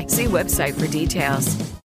apply. See website for details.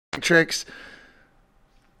 Tricks.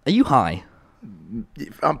 Are you high?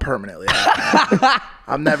 I'm permanently high.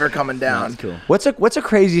 I'm never coming down. That's cool. What's the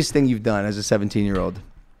craziest thing you've done as a 17-year-old?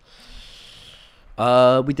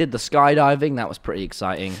 We did the skydiving. That was pretty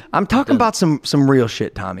exciting. I'm talking about some real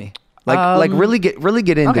shit, Tommy. Like really get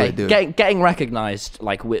into it, dude. Getting recognized.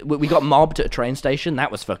 Like we got mobbed at a train station.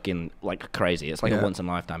 That was fucking like crazy. It's like a once in a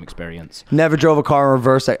lifetime experience. Never drove a car in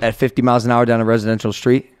reverse at 50 miles an hour down a residential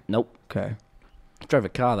street? Nope. Okay. Drove a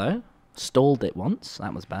car though. Stalled it once.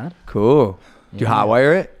 That was bad. Cool. Do you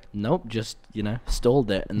hotwire it? Nope. Just stalled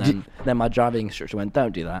it, and then my driving instructor went,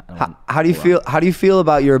 "Don't do that." How do you feel? How do you feel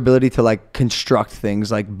about your ability to like construct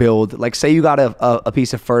things, like build? Like, say you got a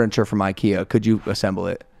piece of furniture from IKEA, could you assemble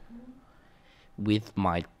it? With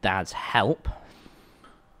my dad's help.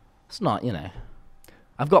 It's not,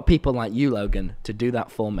 I've got people like you, Logan, to do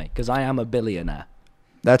that for me because I am a billionaire.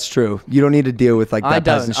 That's true. You don't need to deal with like that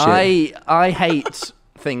peasant shit. I hate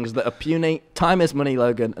things that are puny. Time is money,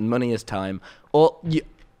 Logan, and money is time.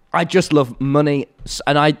 I just love money,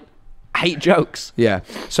 and I hate jokes. Yeah.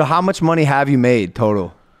 So how much money have you made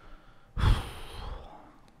total?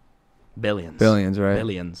 Billions. Billions, right?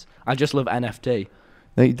 Billions. I just love NFT.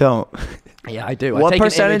 No, you don't. Yeah, I do. What I take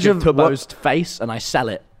percentage an image of of Tubbo's face and I sell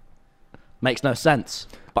it. Makes no sense,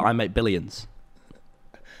 but I make billions.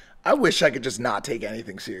 I wish I could just not take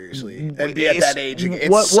anything seriously and be at that age.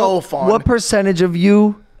 It's so fun. What percentage of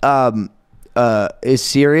you is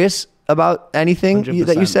serious about anything 100%.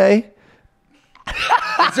 that you say?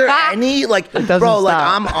 Is there any bro? Like,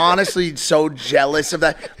 I'm honestly so jealous of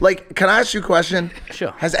that. Like, can I ask you a question?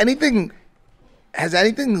 Sure. Has anything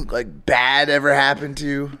like bad ever happened to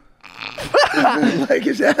you?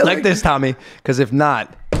 Is that like this, Tommy? Because if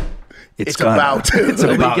not, it's about to. It's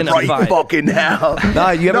about to. Right fucking now. No,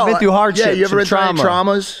 you ever been through hardship? Yeah, you ever been through any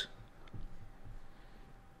trauma? traumas?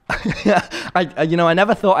 I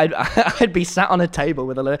never thought I'd be sat on a table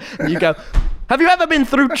with you go, have you ever been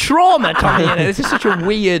through trauma, Tommy? This is such a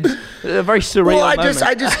weird, very surreal Well, moment.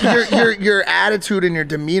 I just your attitude and your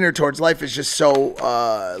demeanor towards life is just so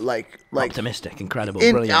like optimistic, incredible,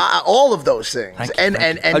 brilliant. All of those things, Thank you, and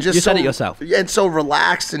thank you. just You said so, it yourself. and so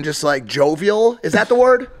relaxed and just like jovial. Is that the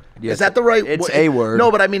word? Yes, is that the right? It's a word.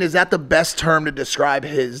 No, but I mean, is that the best term to describe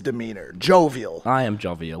his demeanor? Jovial. I am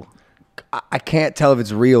jovial. I can't tell if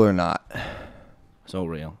it's real or not. It's all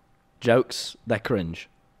real. Jokes, they're cringe.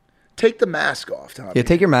 Take the mask off, Tommy. Yeah,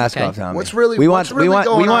 take your mask off, Tommy. What's really we going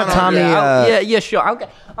want on Tommy. Yeah, sure.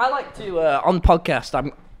 I like to on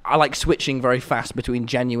podcast. I like switching very fast between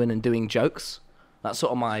genuine and doing jokes. That's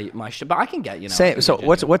sort of my shit. But I can get So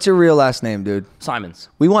what's your real last name, dude? Simons.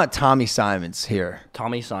 We want Tommy Simons here.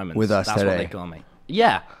 Tommy Simons with us That's today. What they call me.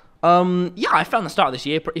 Yeah. I found the start of this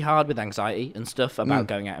year pretty hard with anxiety and stuff about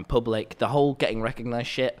going out in public. The whole getting recognized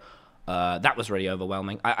shit. That was really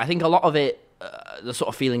overwhelming. I think a lot of it, the sort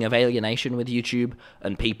of feeling of alienation with YouTube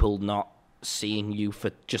and people not seeing you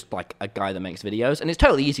for just like a guy that makes videos, and it's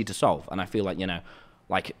totally easy to solve. And I feel like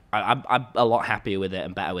I'm a lot happier with it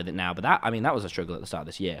and better with it now. But that was a struggle at the start of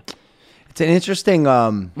this year. It's an interesting.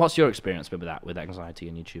 What's your experience with that, with anxiety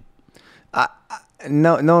and YouTube?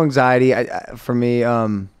 No anxiety. For me,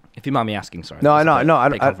 if you mind me asking, sorry. No, I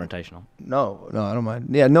confrontational. No, I don't mind.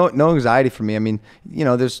 Yeah, no anxiety for me. I mean,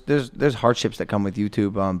 there's hardships that come with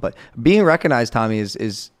YouTube. But being recognized, Tommy, is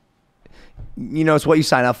it's what you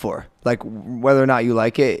sign up for. Like whether or not you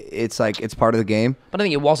like it, it's part of the game. But I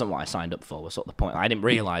think it wasn't what I signed up for. Was sort of the point. I didn't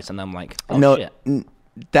realize, and I'm like, oh shit.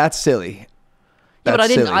 That's silly. Yeah, but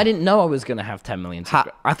I didn't know I was going to have 10 million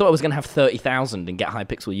subscribers. I thought I was going to have 30,000 and get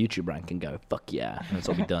Hypixel YouTube rank and go, fuck yeah, and it's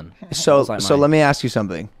all be done. So let me ask you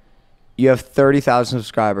something. You have 30,000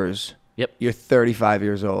 subscribers. Yep. You're 35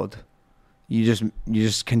 years old. You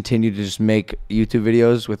just continue to just make YouTube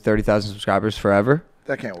videos with 30,000 subscribers forever?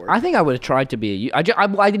 That can't work. I think I would have tried to be I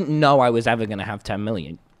didn't know I was ever going to have 10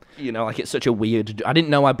 million. It's such a weird... I didn't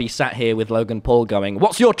know I'd be sat here with Logan Paul going,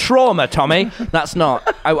 what's your trauma, Tommy? That's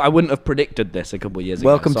not... I wouldn't have predicted this a couple of years ago.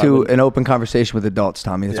 Welcome to an open conversation with adults,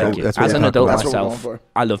 Tommy. That's As an adult about. myself,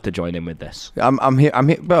 I love to join in with this. I'm here.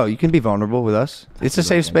 Bro, you can be vulnerable with us. It's a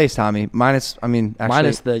safe space, Tommy. Minus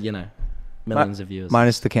the, millions of viewers.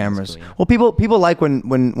 Minus the cameras. Cool, yeah. Well, people like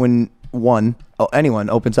when anyone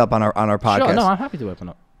opens up on our podcast. Sure, no, I'm happy to open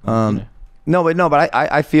up. But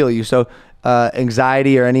I feel you. So...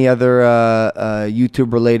 anxiety or any other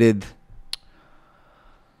YouTube related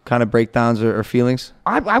kind of breakdowns or feelings?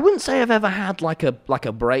 I wouldn't say I've ever had like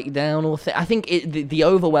a breakdown or thing. I think the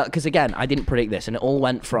overwhelm, because again I didn't predict this and it all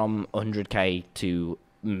went from 100k to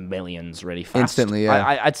millions really fast. Instantly,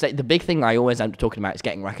 yeah. I'd say the big thing I always end up talking about is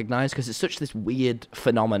getting recognized, because it's such this weird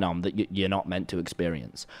phenomenon that you're not meant to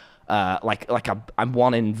experience. I'm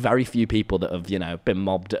one in very few people that have been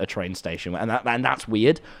mobbed at a train station, and that's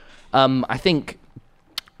weird. I think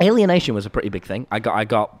alienation was a pretty big thing. I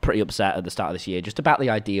got pretty upset at the start of this year just about the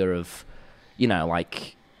idea of,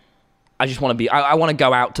 I just want to I want to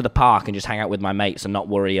go out to the park and just hang out with my mates and not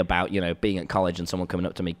worry about, being at college and someone coming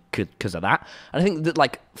up to me because of that. And I think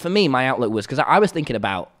that, for me, my outlook was, because I was thinking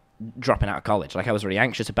about dropping out of college. I was really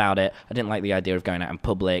anxious about it. I didn't like the idea of going out in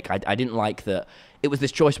public. I didn't like that it was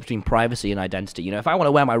this choice between privacy and identity. If I want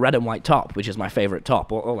to wear my red and white top, which is my favorite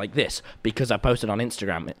top, or like this, because I posted on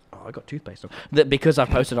Instagram, I got toothpaste on. That because I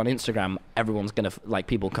posted on Instagram, everyone's gonna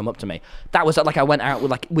people come up to me. That was I went out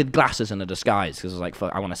with glasses and a disguise because I was like,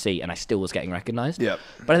 fuck, I want to see, and I still was getting recognized. Yep.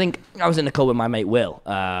 But I think I was in the club with my mate Wilbur.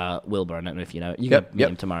 I don't know if you know. You can meet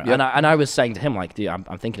him tomorrow. Yep. And I was saying to him dude, I'm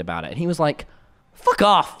thinking about it, and he was like, fuck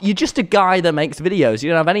off, you're just a guy that makes videos, you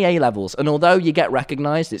don't have any A-levels, and although you get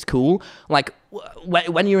recognized, it's cool.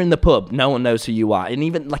 When you're in the pub, no one knows who you are, and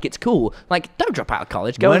even it's cool. Don't drop out of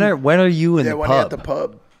college. When are you in the pub? When you're at the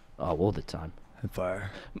pub. Oh, all the time.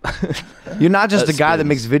 Fire. You're not just a guy that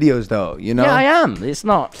makes videos, though. Yeah, I am. It's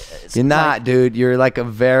not. You're not, dude. You're a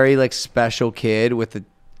very special kid with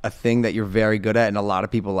a thing that you're very good at, and a lot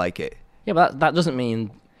of people like it. Yeah, but that doesn't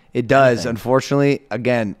mean. It does. Anything. Unfortunately,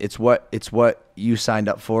 again, it's what you signed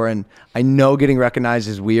up for, and I know getting recognized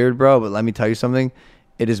is weird, bro. But let me tell you something.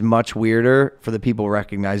 It is much weirder for the people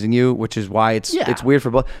recognizing you, which is why it's weird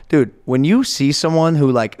for both. Dude, when you see someone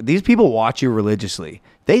who these people watch you religiously,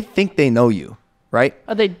 they think they know you, right?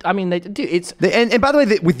 They do. And by the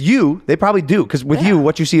way, with you, they probably do, because with you,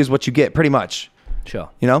 what you see is what you get, pretty much.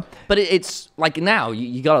 Sure. But it's now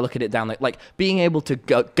you got to look at it down being able to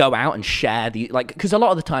go out and share because a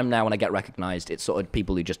lot of the time now when I get recognized, it's sort of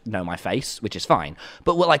people who just know my face, which is fine.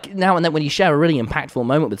 But now and then when you share a really impactful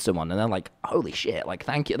moment with someone and they're like, holy shit,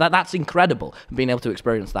 thank you, that's incredible. Being able to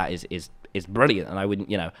experience that is brilliant, and I wouldn't,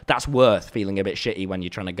 that's worth feeling a bit shitty when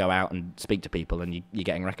you're trying to go out and speak to people and you're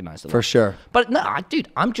getting recognized a lot. For sure. But no, dude,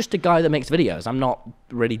 I'm just a guy that makes videos. I'm not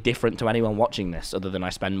really different to anyone watching this, other than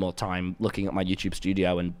I spend more time looking at my YouTube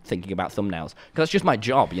studio and thinking about thumbnails, because that's just my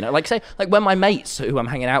job, when my mates who I'm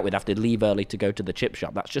hanging out with have to leave early to go to the chip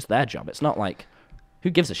shop, that's just their job. It's not who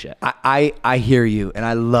gives a shit? I hear you, and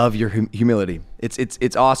I love your humility.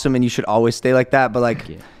 It's awesome, and you should always stay like that. But Thank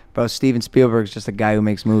you. Bro, Steven Spielberg's just a guy who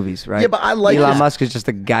makes movies, right? Yeah, but I like Elon Musk is just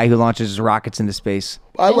a guy who launches his rockets into space.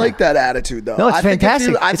 I like that attitude, though. No, it's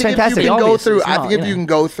fantastic. I think fantastic. if you can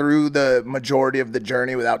go through the majority of the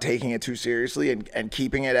journey without taking it too seriously and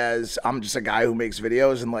keeping it as I'm just a guy who makes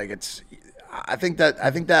videos, and I think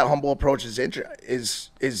that humble approach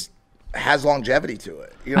has longevity to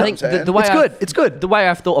it. You know I think what I'm saying? the way it's good. The way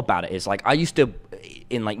I've thought about it is I used to,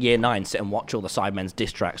 in year 9, sit and watch all the Sidemen's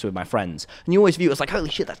diss tracks with my friends, and you always view it as holy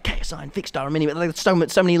shit, that's KSI and Fixstar and Mini, but so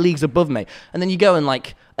many leagues above me. And then you go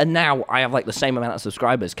and and now I have the same amount of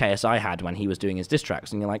subscribers KSI had when he was doing his diss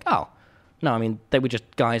tracks, and you're like, oh. No, I mean, they were just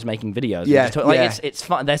guys making videos. Yeah, It's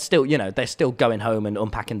fun. They're still going home and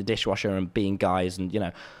unpacking the dishwasher and being guys, and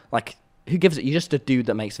who gives it? You're just a dude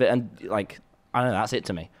that makes it, and I don't know. That's it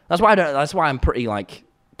to me. That's why I'm pretty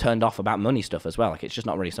turned off about money stuff as well. Like, it's just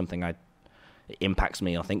not really something it impacts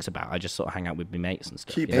me or thinks about. I just sort of hang out with my mates and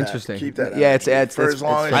stuff. Interesting. Keep that. Yeah, it's as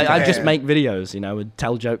long as I just make videos, and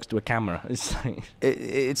tell jokes to a camera. It's like,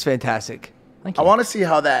 it's fantastic. Thank you. I want to see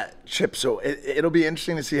how that chips away. It'll be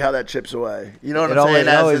interesting to see how that chips away. You know what I'm always- saying?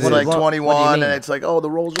 it always As it's is. like What do you 21 mean? and it's like, oh,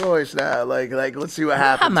 the Rolls Royce now. Like let's see what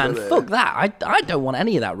happens. Ah, man, with it. fuck that. I don't want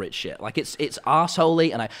any of that rich shit. Like, it's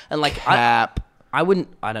arseholey, I wouldn't.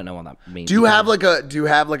 I don't know what that means. Do you have like a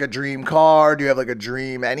dream car? Do you have like a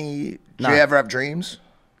dream? Do you ever have dreams?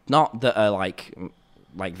 Not that are like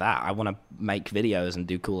that. I want to make videos and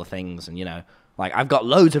do cooler things, and like I've got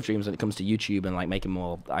loads of dreams when it comes to YouTube and like making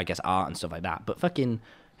more, I guess, art and stuff like that. But fucking,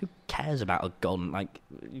 who cares about a golden, like,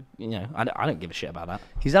 I don't give a shit about that.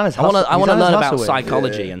 He's on his I want hustle. to He's on his learn hustle about wave.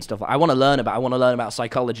 psychology and stuff. I want to learn about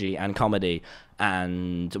psychology and comedy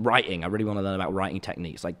and writing. I really want to learn about writing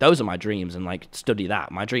techniques. Like, those are my dreams, and like study that.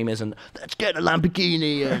 My dream isn't let's get a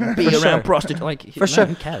Lamborghini and be around prostitutes. Like,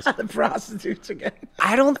 who cares? The prostitutes again.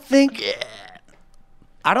 I don't think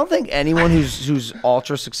anyone who's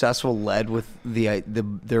ultra successful led with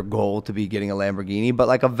their goal to be getting a Lamborghini, but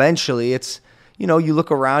like eventually it's, you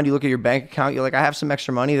look around, you look at your bank account, you're like, I have some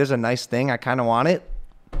extra money, there's a nice thing, I kind of want it.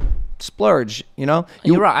 Splurge, You're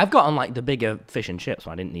right. I've gotten like the bigger fish and chips,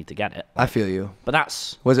 so I didn't need to get it. I feel you.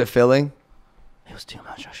 But was it filling? It was too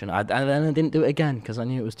much. And then I didn't do it again because I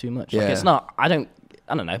knew it was too much. Yeah. Like, it's not. I don't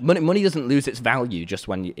know. Money doesn't lose its value just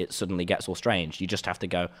when it suddenly gets all strange. You just have to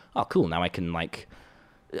go, oh, cool. Now I can like.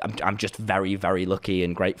 I'm just very, very lucky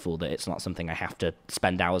and grateful that it's not something I have to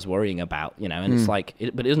spend hours worrying about, and it's like,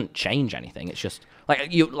 but it doesn't change anything. It's just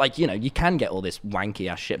you can get all this wanky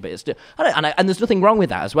ass shit, but it's still, and there's nothing wrong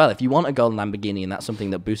with that as well. If you want a golden Lamborghini and that's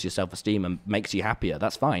something that boosts your self-esteem and makes you happier,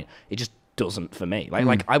 that's fine. It just doesn't for me.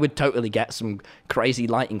 Like I would totally get some crazy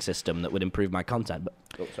lighting system that would improve my content,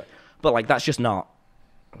 but like that's just not.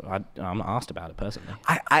 I'm not asked about it personally.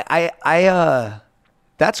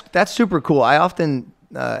 That's super cool. I often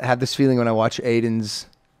have this feeling when I watch Aiden's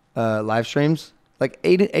live streams. Like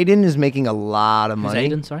Aiden is making a lot of money.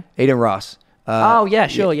 Who's Aiden? Sorry, Aiden Ross. Oh yeah,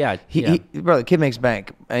 sure, yeah. Bro, the kid makes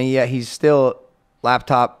bank, and yet he's still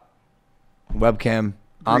laptop, webcam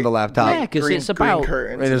on the laptop. Yeah, because it's about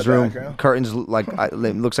curtains in his room. Curtains like it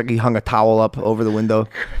looks like he hung a towel up over the window.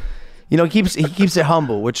 He keeps it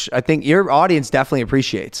humble, which I think your audience definitely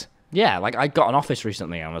appreciates. Yeah, like I got an office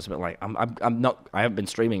recently, and I was a bit like, I haven't been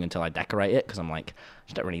streaming until I decorate it because I'm like, I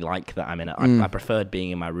just don't really like that I'm in it. I preferred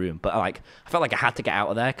being in my room, but I felt like I had to get out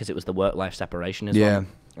of there because it was the work-life separation as well.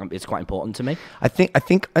 It's quite important to me. I think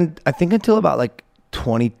until about like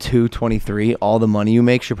 22, 23, all the money you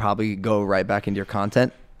make should probably go right back into your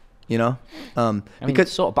content.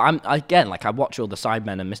 Because but I watch all the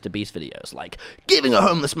Sidemen and Mr. Beast videos, like giving a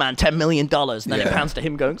homeless man $10 million, and then it pans to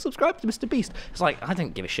him going, subscribe to Mr. Beast. It's like, I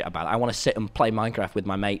don't give a shit about it. I want to sit and play Minecraft with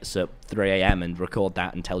my mates at 3 a.m. and record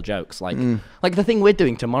that and tell jokes. Like the thing we're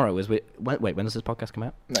doing tomorrow is wait, when does this podcast come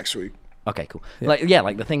out? Next week. Okay, cool. Yeah.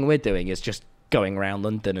 Like the thing we're doing is just going around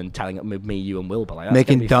London and telling me, you, and Will, but like,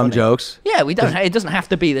 making dumb funny jokes. Yeah, we don't. It doesn't have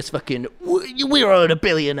to be this fucking. We're all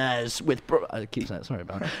billionaires with. I keep saying sorry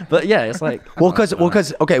about it, but yeah, it's like.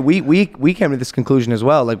 because okay, we came to this conclusion as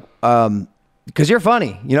well, like because you're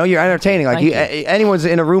funny, you're entertaining. Like anyone's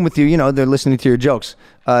in a room with you, they're listening to your jokes.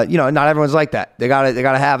 Not everyone's like that. They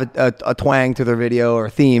gotta have a twang to their video or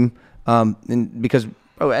a theme, and because.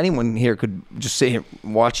 Anyone here could just sit here,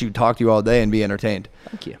 watch you, talk to you all day, and be entertained.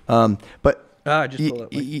 Thank you. But just pull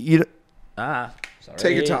up. Sorry.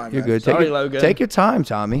 Take your time. You're good. Sorry, Logan. Take your time,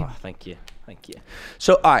 Tommy. Oh, thank you.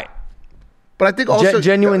 So, all right. But I think also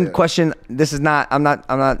genuine question. This is not. I'm not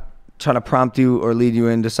trying to prompt you or lead you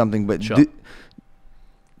into something. But sure.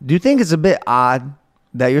 do you think it's a bit odd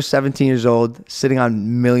that you're 17 years old, sitting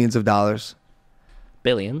on millions of dollars?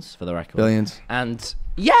 Billions, for the record. Billions. And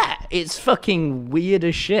yeah, it's fucking weird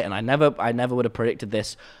as shit, and I never would have predicted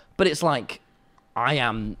this, but it's like, I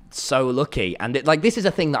am so lucky, and this is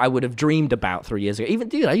a thing that I would have dreamed about 3 years ago. Even,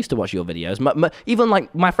 dude, I used to watch your videos. Even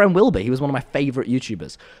like my friend Wilby, he was one of my favorite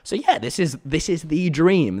YouTubers. So yeah, this is the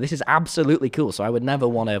dream. This is absolutely cool. So I would never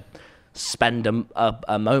want to spend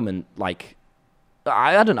a moment like.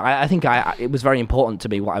 I don't know. I think it was very important to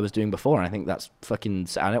me what I was doing before, and I think that's fucking.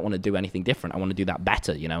 I don't want to do anything different. I want to do that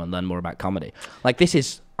better, and learn more about comedy. Like this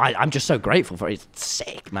is. I'm just so grateful for it. It's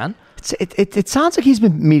sick, man. It sounds like he's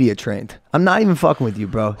been media trained. I'm not even fucking with you,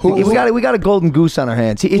 bro. We got a golden goose on our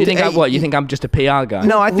hands. Do you think you think I'm just a PR guy?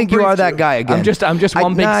 No, I think you are that guy again. I'm just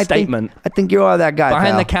one big statement. I think you are that guy.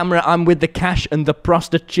 Behind pal. the camera, I'm with the cash and the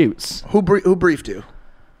prostitutes. Who briefed you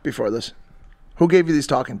before this? Who gave you these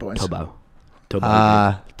talking points? Tobo.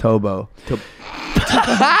 Tobo.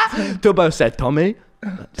 Tobo said, Tommy,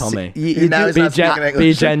 Tommy. Now he's not speaking English.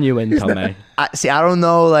 Be genuine, Tommy. I don't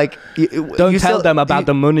know. Like, Don't tell them about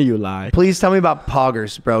the money you like. Please tell me about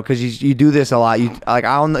poggers, bro, because you do this a lot. I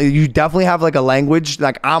don't know. You definitely have like a language.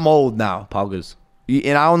 Like, I'm old now. Poggers.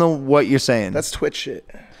 And I don't know what you're saying. That's Twitch shit.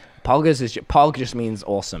 Pog just means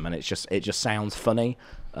awesome, and it just sounds funny.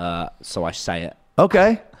 So I say it.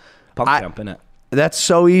 Okay. Pog jump, innit? That's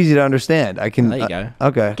so easy to understand. I can. There you go.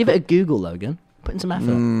 Okay. Give it a Google, Logan. Put in some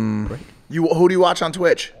effort. Prick. Who do you watch on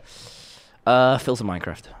Twitch? Phil's in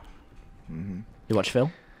Minecraft. You watch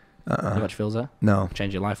Phil? You watch Phil's there? No.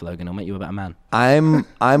 Change your life, Logan. It'll make you a better man. I'm.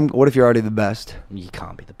 What if you're already the best? You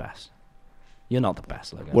can't be the best. You're not the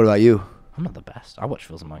best, Logan. What about you? I'm not the best. I watch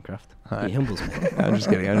Phil's in Minecraft. Right. He humbles me. I'm just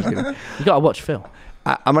kidding. You gotta watch Phil.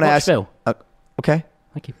 I'm gonna ask Phil. Okay.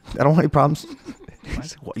 Thank you. I don't want any problems.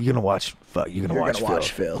 You're gonna watch. You're gonna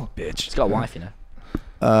watch Phil. Bitch. He's got a wife, you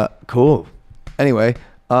know. Cool. Anyway.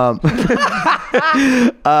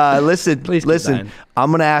 Listen.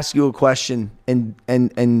 I'm gonna ask you a question,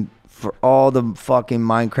 and for all the fucking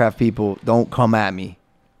Minecraft people, don't come at me.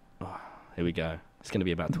 Here we go. It's gonna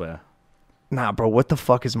be about Twitter. Nah, bro. What the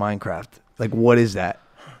fuck is Minecraft? Like, what is that?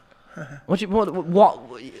 What is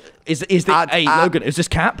Logan? Is this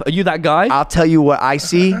Cap? Are you that guy? I'll tell you what I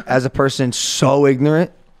see as a person so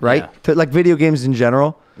ignorant, right? Yeah. To like video games in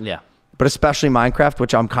general. Yeah. But especially Minecraft,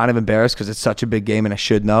 which I'm kind of embarrassed because it's such a big game and I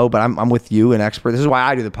should know. But I'm with you, an expert. This is why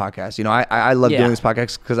I do the podcast. You know, I love doing this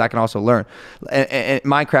podcast because I can also learn. And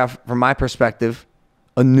Minecraft, from my perspective,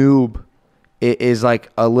 a noob is like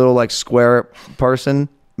a little like square person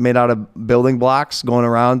made out of building blocks, going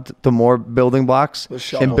around to more building blocks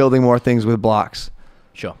and building more things with blocks.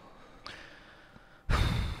 Sure.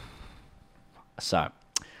 So,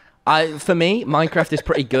 for me, Minecraft is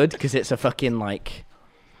pretty good because it's a fucking like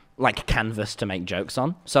canvas to make jokes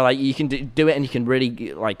on. So like you can do it, and you can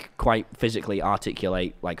really like quite physically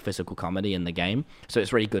articulate like physical comedy in the game. So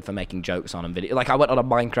it's really good for making jokes on and video. Like I went on a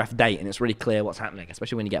Minecraft date, and it's really clear what's happening,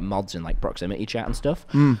 especially when you get mods in like proximity chat and stuff.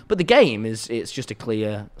 But the game it's just a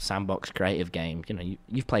clear sandbox creative game. You know,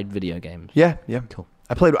 you've played video games. Yeah. Cool.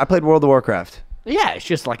 I played World of Warcraft. Yeah, it's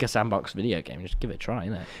just like a sandbox video game. Just give it a try,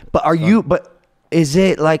 innit? But But is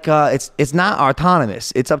it like it's not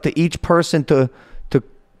autonomous? It's up to each person to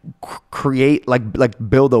create like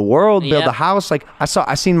build a world, build a house. Like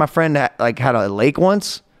I seen my friend that like had a lake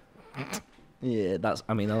once. Yeah,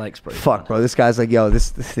 the lake's pretty fuck, bro. This guy's like, yo, this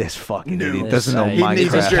fucking idiot doesn't know Minecraft.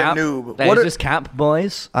 He's a straight noob. What is this Cap,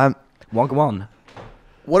 boys? Wagwan.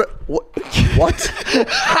 What?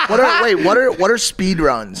 What are speed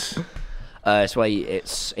runs? It's where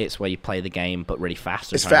you play the game but really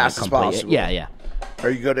fast. As fast as possible. Yeah. Are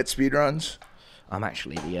you good at speed runs? I'm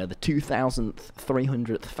actually the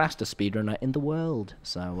 2,300th fastest speedrunner in the world.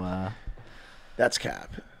 So that's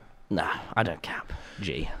cap. Nah, I don't cap.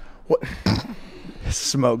 G. What?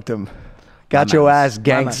 Smoked him. Got your ass,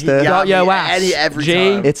 gangster. Got your ass. Every G.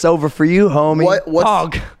 time. It's over for you, homie.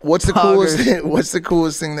 What's the coolest thing? What's the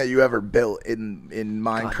coolest thing that you ever built in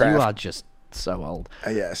Minecraft? God, you are just so old.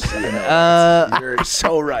 Yes. You're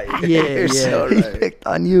so right. Yeah, you're so right. He picked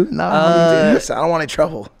on you. No, I don't want any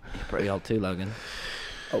trouble. You're pretty old too, Logan.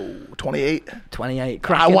 Oh, 28. 28.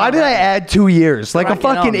 Why did I add 2 years? Like a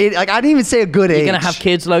fucking idiot. Like I didn't even say a good age. You're gonna have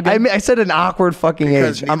kids, Logan? I said an awkward fucking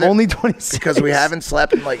age. I'm only 26. Because we haven't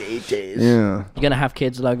slept in like 8 days. Yeah. You're gonna have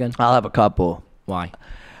kids, Logan? I'll have a couple. Why?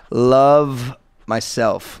 Love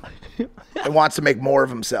myself. And wants to make more of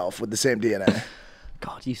himself with the same DNA.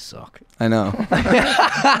 God, you suck. I know.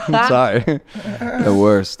 I'm sorry. The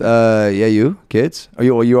worst. Yeah, you kids?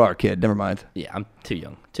 Oh, you are a kid. Never mind. Yeah, I'm too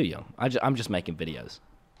young. I'm just making videos.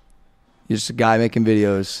 You're just a guy making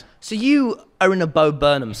videos. So you are in a Bo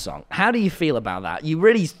Burnham song. How do you feel about that? You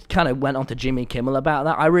really kind of went on to Jimmy Kimmel about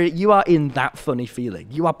that. You are in that funny feeling.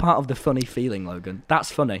 You are part of the funny feeling, Logan. That's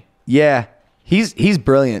funny. Yeah, he's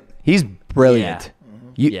brilliant. He's brilliant.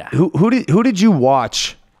 Yeah. Who did you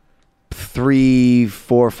watch 3,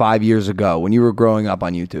 4, 5 years ago when you were growing up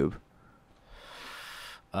on YouTube?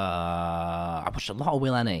 I watched a lot of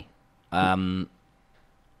Will N.E.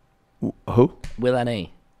 Who? Will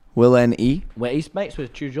N.E. Will N.E.? Where he's mates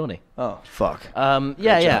with True Johnny. Oh, fuck.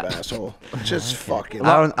 Yeah. Asshole. Just fucking.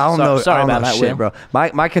 I don't know. Sorry about that, shit, Will. bro.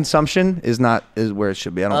 My consumption is where it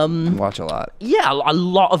should be. I don't watch a lot. Yeah, a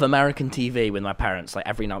lot of American TV with my parents. Like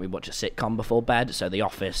every night we watch a sitcom before bed. So The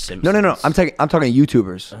Office, Simpsons. No. I'm talking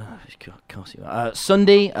YouTubers. Of course you are.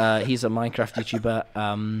 Sunday, he's a Minecraft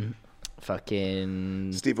YouTuber.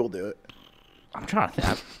 Fucking Steve will do it. I'm trying to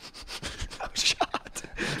think.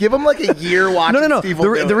 Give him like a year watching. No. Steve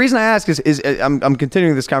will do The it. reason I ask is I'm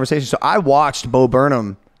continuing this conversation. So I watched Bo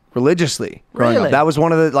Burnham religiously growing Really? up. That was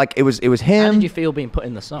one of the like it was How him. did you feel being put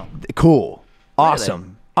in the song? Cool,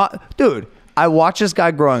 awesome, dude. I watched this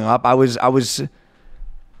guy growing up. I was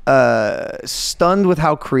stunned with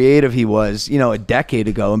how creative he was, a decade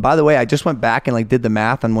ago. And by the way, I just went back and like did the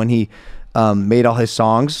math on when he made all his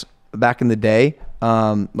songs back in the day.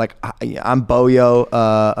 Like I'm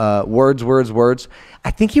Boyo, words.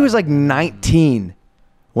 I think he was like 19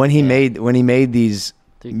 when he made these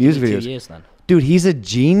music videos. 2 years then. Dude, he's a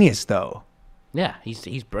genius though. Yeah,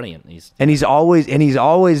 he's brilliant. He's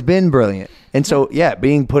always been brilliant. And so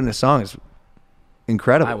being put in a song is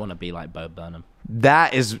incredible. I want to be like Bo Burnham.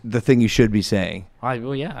 That is the thing you should be saying.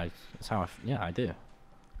 That's how I do.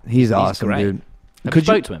 He's awesome, great. dude. Have you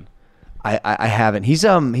spoke to him? I haven't. He's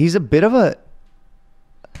a bit of a.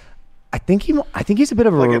 I think he's a bit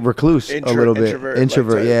of a recluse, a little bit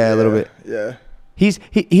introvert. A little bit. Yeah.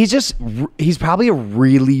 He's probably a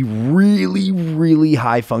really, really, really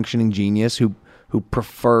high functioning genius who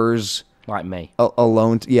prefers like me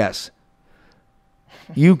alone. Yes.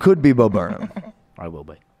 You could be Bo Burnham. I will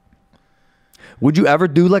be. Would you ever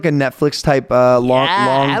do like a Netflix type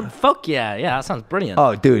long? Fuck yeah, that sounds brilliant.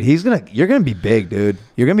 Oh, dude, you're gonna be big, dude.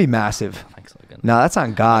 You're gonna be massive. Thanks, Logan. No, that's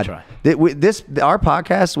on God. I'll try. Our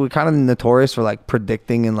podcast, we're kind of notorious for like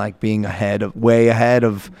predicting and like being way ahead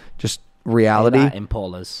of just reality.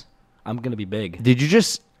 Impalas. I'm gonna be big. Did you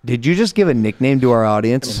just give a nickname to our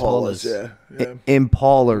audience? Impalas, yeah.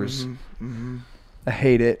 Impalers. Mm-hmm. I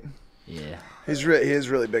hate it. Yeah. He is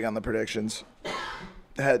really big on the predictions.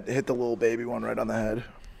 Hit the little baby one right on the head.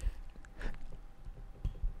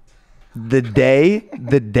 The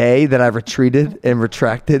day that I retreated and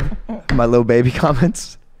retracted my little baby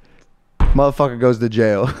comments, motherfucker goes to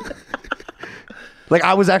jail. Like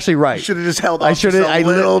I was actually right. You should have just held on a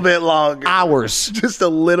little bit longer. Hours. Just a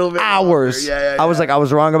little bit hours. Longer. Yeah. I was like, I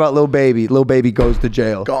was wrong about Lil Baby. Lil Baby goes to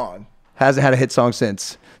jail. Gone. Hasn't had a hit song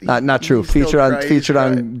since. Not true. Featured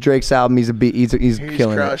on Drake's album. He's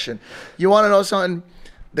killing crushing. You want to know something?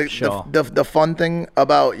 Sure. The fun thing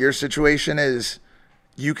about your situation is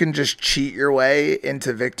you can just cheat your way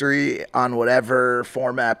into victory on whatever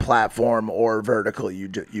format, platform, or vertical you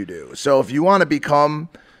do. So if you want to become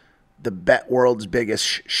the world's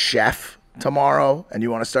biggest chef tomorrow and you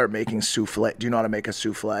want to start making souffle, do you know how to make a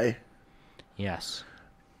souffle? Yes.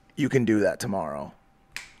 You can do that tomorrow.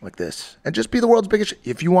 Like this. And just be the world's biggest.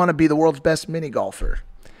 If you want to be the world's best mini golfer,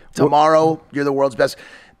 tomorrow you're the world's best.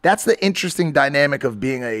 That's the interesting dynamic of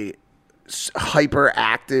being a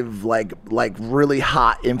hyperactive, like really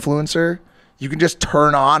hot influencer. You can just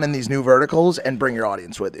turn on in these new verticals and bring your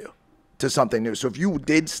audience with you to something new. So if you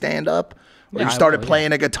did stand up or you started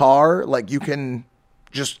playing a guitar, like you can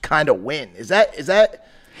just kind of win. Is that?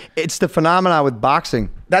 It's the phenomena with boxing.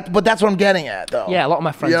 But that's what I'm getting at, though. Yeah, a lot of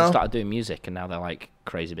my friends have started doing music, and now they're like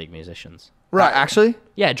crazy big musicians. Right, actually?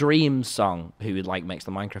 Yeah, Dream's song, who like makes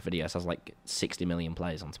the Minecraft videos, has like 60 million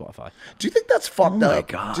plays on Spotify. Do you think that's fucked up? Oh my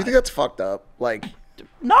God. Do you think that's fucked up? Like,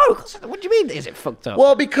 no. What do you mean? Is it fucked up?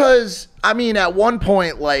 Well, because I mean, at one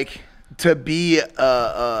point, like to be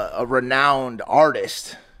a renowned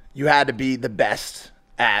artist, you had to be the best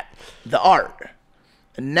at the art.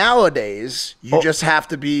 Nowadays, you just have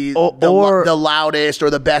to be the loudest or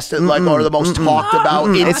the best at, like, or the most talked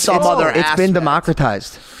about in some other aspect. It's been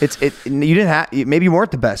democratized. You didn't have, maybe you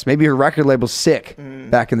weren't the best. Maybe your record label's sick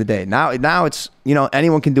back in the day. Now it's,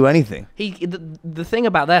 anyone can do anything. The thing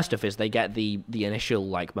about their stuff is they get the initial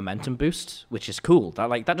like momentum boost, which is cool.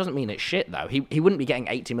 That doesn't mean it's shit though. He wouldn't be getting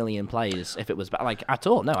 80 million plays if it was like at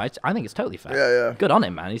all. No, I think it's totally fair. Yeah. Good on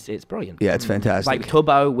him, man. It's brilliant. Yeah, it's fantastic. Like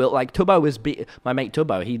Tubbo was my mate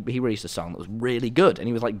Tubbo. He released a song that was really good, and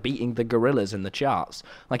he was like beating the gorillas in the charts.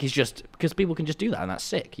 Like he's just because people can just do that, and that's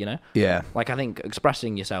sick, Yeah. Like I think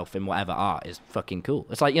expressing yourself in whatever art is fucking cool.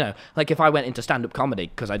 It's like like if I went into stand-up comedy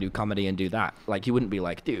because I do comedy and do that, like you wouldn't be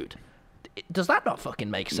like, dude, does that not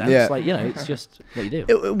fucking make sense? Yeah. Like it's just what you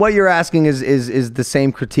do. What you're asking is the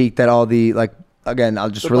same critique that all the like. Again, I'll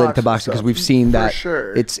just relate it to boxing because we've seen that.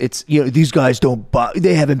 Sure. It's these guys don't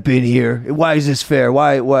they haven't been here. Why is this fair?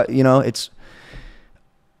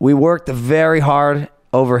 We worked very hard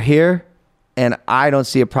over here, and I don't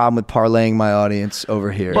see a problem with parlaying my audience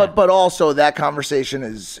over here. But also that conversation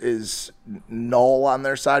is null on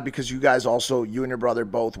their side because you and your brother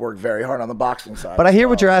both work very hard on the boxing side. But I hear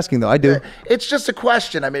what you're asking, though. I do. It's just a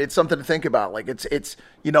question. I mean, it's something to think about. Like it's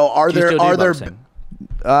are there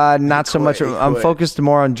not so much. I'm focused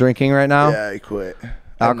more on drinking right now. Yeah, he quit.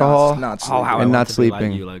 Alcohol not sleeping. and not sleeping.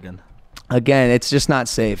 Like you, Logan. Again, it's just not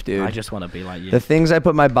safe, dude. I just want to be like you. The things I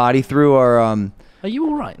put my body through are Are you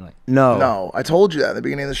all right? Like, No, I told you that at the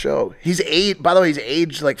beginning of the show. He's by the way, he's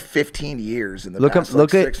aged like 15 years in the past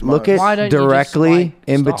look 6 months. Look at directly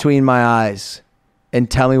in between my eyes and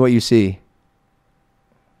tell me what you see.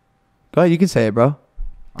 Go ahead, you can say it, bro.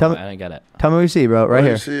 Tell me. I don't get it. Tell me what you see, bro. Right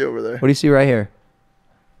here. What do you see over there? What do you see right here?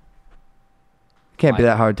 Can't be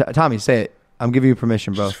that hard. Tommy, say it. I'm giving you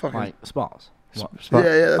permission, bro. Like spots. What?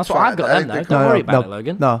 Yeah, that's what I've got. Them though. Don't worry about it,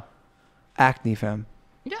 Logan. No, acne, fam.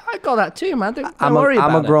 Yeah, I got that too, man. Don't I'm worry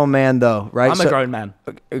about it. I'm a grown man, though, right? I'm a grown man.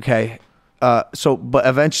 Okay. But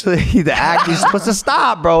eventually the acne's supposed to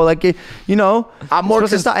stop, bro. Like, you know, I'm more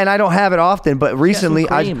supposed to stop, and I don't have it often. But recently,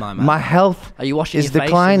 my health Are you washing is your face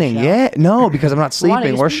declining. in the shower? Yeah, no, because I'm not Why don't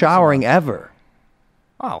sleeping you or sleep showering ever.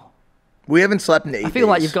 Oh, We haven't slept in 8 days. I feel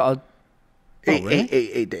like you've got to.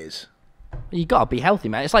 Eight days. You got to be healthy,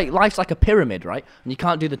 man. It's like life's like a pyramid, right? And you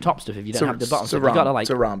can't do the top stuff if you don't have the bottom stuff. You got to like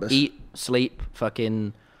eat, sleep,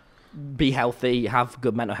 fucking be healthy, have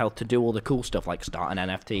good mental health to do all the cool stuff like start an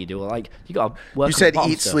NFT, do like you got to work. You said on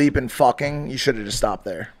the eat, stuff. sleep, and fucking. You should have just stopped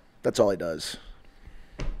there. That's all he does.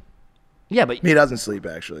 Yeah, but he doesn't sleep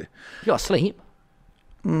actually. You got to sleep.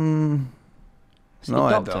 No,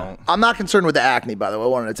 I don't. I'm not concerned with the acne, by the way. I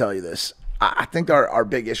wanted to tell you this. I think our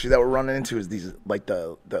big issue that we're running into is these like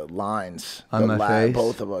the lines on my face.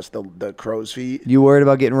 Both of us, the crow's feet. You worried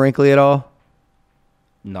about getting wrinkly at all?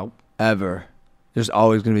 Nope. Ever. There's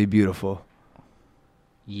always going to be beautiful.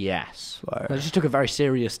 Yes. I just took a very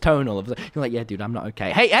serious tone. All of that. You're like, yeah, dude, I'm not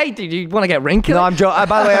okay. Hey, dude, you want to get wrinkly? No, I'm joking.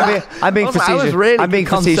 By the way, I'm being facetious. I was really I'm being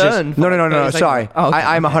facetious. No. Sorry. Oh, okay.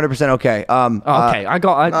 I'm 100% okay. Okay, I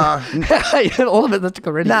got all of it. That took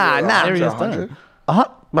a really serious tone.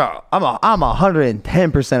 Bro, I'm 110%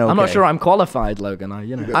 okay. I'm not sure I'm qualified, Logan.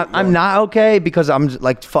 I'm not okay because I'm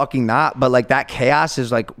like fucking not. But like that chaos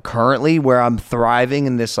is like currently where I'm thriving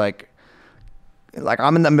in this like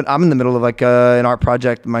I'm in the middle of like an art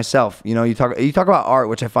project myself. You know, you talk about art,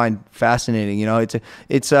 which I find fascinating. You know,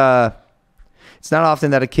 it's not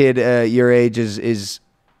often that a kid your age is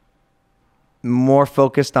more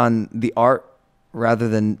focused on the art rather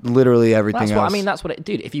than literally everything else. That's what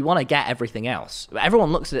dude, if you want to get everything else,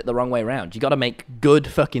 everyone looks at it the wrong way around. You got to make good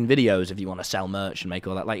fucking videos if you want to sell merch and make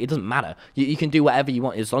all that. Like, it doesn't matter. You can do whatever you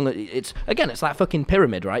want as long as it's that fucking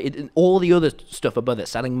pyramid, right? All the other stuff above it,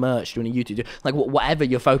 selling merch, doing a YouTube, like whatever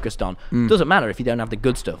you're focused on, doesn't matter if you don't have the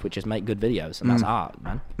good stuff, which is make good videos, and that's art,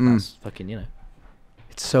 man. That's fucking, you know.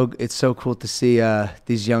 It's so cool to see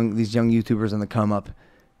these young YouTubers on the come up,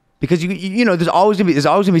 because you know there's always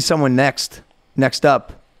gonna be someone next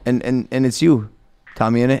up, and it's you,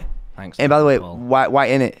 TommyInnit. Thanks. And by the way, why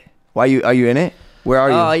in it? Are you in it? Where are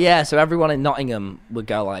you? Oh yeah, so everyone in Nottingham would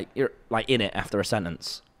go like, you're like in it after a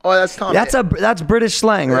sentence. Oh, that's Tommy. That's British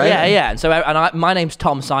slang, right? Yeah. And so my name's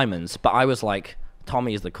Tom Simons, but I was like,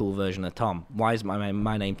 Tommy is the cool version of Tom. Why is my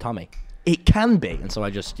name Tommy? It can be, and so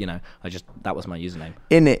I just that was my username.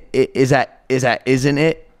 In it isn't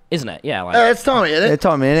it? Isn't it? Yeah. Like, it's TommyInnit. It's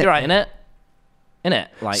TommyInnit. You're right, in it. In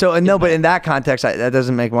it, like so no, but in that context, that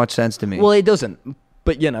doesn't make much sense to me. Well, it doesn't,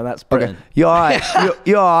 but you know that's Britain. Okay. You all right?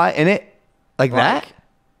 you all right in it? Like that?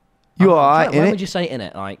 You all right in it? When would you say in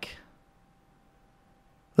it? Like,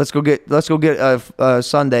 let's go get a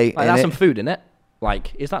Sunday. Like, that's some food in it.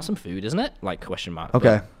 Like, is that some food? Isn't it? Like question mark.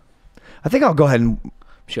 Okay, I think I'll go ahead and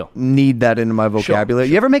need that into my vocabulary.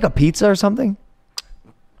 Sure. You ever make a pizza or something?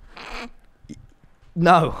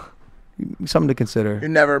 No. Something to consider. You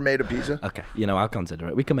never made a pizza? Okay, I'll consider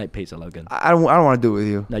it. We can make pizza, Logan. I don't want to do it with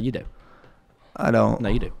you. No, you do. I don't. No,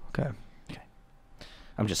 you do. Okay.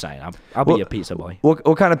 I'm just saying. I'll be your pizza boy. What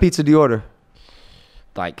kind of pizza do you order?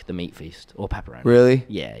 Like the meat feast or pepperoni. Really?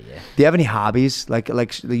 Yeah. Do you have any hobbies? Like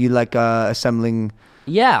you like assembling?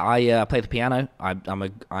 Yeah, I play the piano.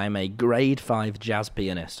 I'm a grade 5 jazz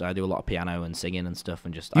pianist. So I do a lot of piano and singing and stuff,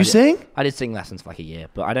 and just. You sing? I did sing lessons for like a year,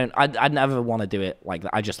 but I don't. I'd never want to do it like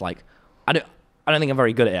that. I just like. I don't think I'm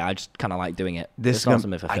very good at it. I just kind of like doing it.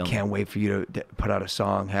 I can't wait for you to put out a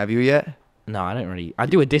song. Have you yet? No, I don't really. I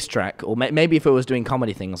do a diss track, or maybe if it was doing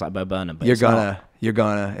comedy things like Bo Burnham. But you're gonna.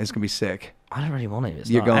 It's gonna be sick. I don't really want it.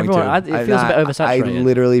 You're going to. It feels a bit oversaturated. I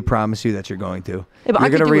literally promise you that you're going to. Yeah,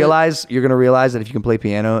 you're gonna realize that if you can play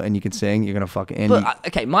piano and you can sing, you're gonna fucking.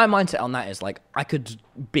 Okay, my mindset on that is like I could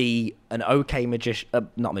be an okay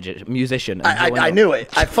musician. I knew it.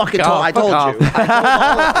 I fucking told. I told you.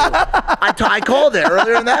 I called it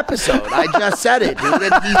earlier in the episode. I just said it,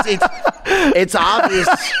 dude. It's obvious.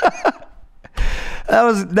 That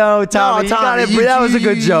was Tommy. That was a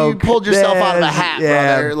good joke. You pulled yourself out of a hat,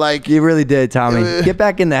 brother. Like you really did, Tommy. Get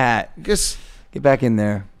back in the hat. Just get back in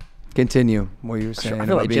there. Continue what you were saying. I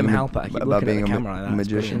feel like Jim about Halpert. I keep about looking being at the a camera like that. It's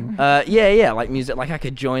magician. brilliant. Yeah, like music. Like I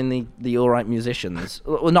could join the all right musicians.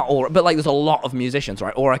 Well, not all, but like there's a lot of musicians,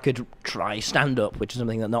 right? Or I could try stand up, which is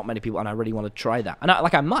something that not many people, and I really want to try that. And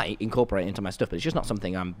I might incorporate it into my stuff, but it's just not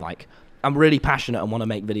something I'm really passionate and want to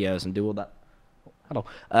make videos and do all that. Hello,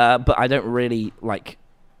 but I don't really like.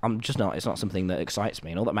 I'm just not. It's not something that excites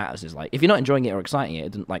me. And all that matters is like if you're not enjoying it or exciting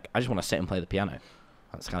it, I just want to sit and play the piano.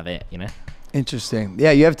 That's kind of it, you know. Interesting.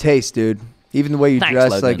 Yeah, you have taste, dude. Even the way you Thanks,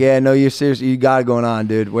 dress, Logan. like, yeah, no, you're serious. You got it going on,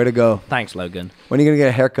 dude. Way to go. Thanks, Logan. When are you going to get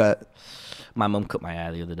a haircut? My mum cut my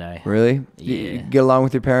hair the other day. Really? Yeah. You get along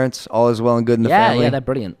with your parents? All is well and good in the family? Yeah, they're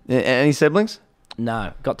brilliant. Any siblings?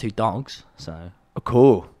 No, got 2 dogs, so. Oh,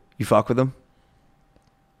 cool. You fuck with them?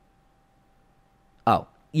 Oh,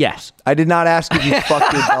 yes. I did not ask if you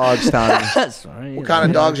fucked your dogs, Tommy. Sorry. What kind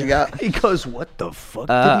of dogs you got? He goes, what the fuck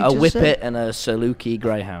A did he just say? Whippet and a Saluki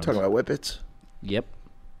Greyhound. Talking about whippets. Yep.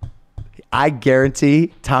 I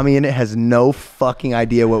guarantee TommyInnit has no fucking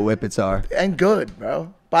idea what whippets are. And good,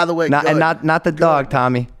 bro. By the way, Not, good. and not the dog,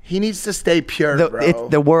 Tommy. He needs to stay pure, bro.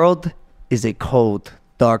 The world is a cold,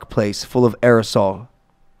 dark place full of aerosol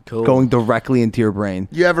Cool. going directly into your brain.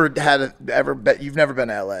 You you've never been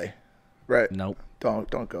to LA, right? Nope.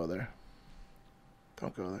 Don't go there.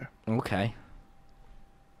 Don't go there. Okay.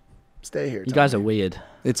 Stay here. You guys are weird.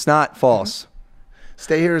 It's not false.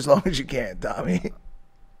 Stay here as long as you can, Tommy.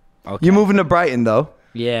 Okay. You're moving to Brighton, though.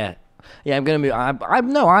 Yeah. Yeah, I'm gonna move.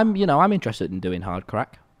 I'm interested in doing hard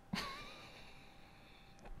crack.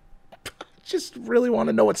 Just really want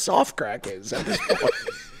to know what soft crack is at this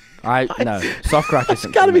point. No, soft crack isn't.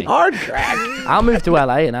 It's got to for be me. hard crack. I'll move to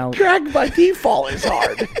LA and I'll. Crack by default is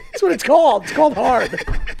hard. That's what it's called. It's called hard.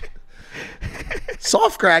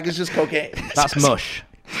 Soft crack is just cocaine. That's mush.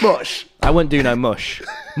 Mush. I wouldn't do no mush.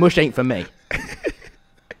 Mush ain't for me.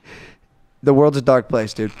 The world's a dark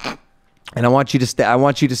place, dude. And I want you to stay. I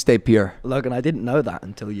want you to stay pure, Logan, I didn't know that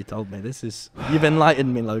until you told me. You've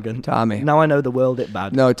enlightened me, Logan. Tommy. Now I know the world it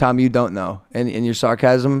bad. No, Tommy, you don't know. And in your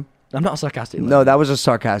sarcasm. I'm not sarcastic. Logan. No, that was a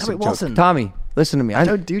sarcastic No, it joke. wasn't. Tommy, listen to me. I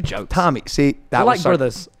don't do jokes. Tommy, see that We're was like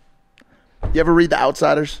brothers. You ever read The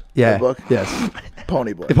Outsiders? Yeah. The book? Yes.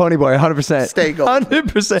 Pony Boy. The Pony Boy, 100%. Stay golden.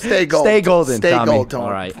 100%. Stay golden. Stay golden. Stay Tommy. gold, Tony.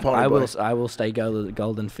 All right. Pony Boy. I will stay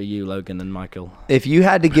golden for you, Logan and Michael. If you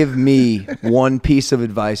had to give me one piece of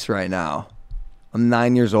advice right now, I'm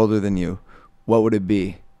 9 years older than you. What would it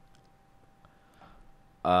be?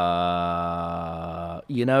 You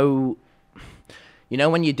know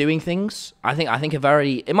when you're doing things, I think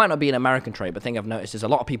it might not be an American trait, but the thing I've noticed is a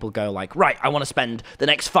lot of people go like, right, I want to spend the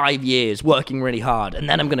next 5 years working really hard, and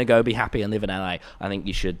then I'm going to go be happy and live in LA. I think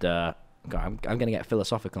you should, I'm going to get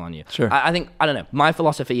philosophical on you. Sure. I don't know. My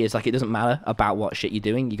philosophy is like, it doesn't matter about what shit you're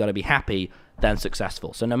doing. You got to be happy, then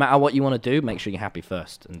successful. So no matter what you want to do, make sure you're happy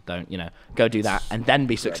first and don't, go do that and then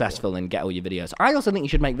be successful and get all your videos. I also think you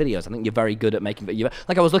should make videos. I think you're very good at making videos.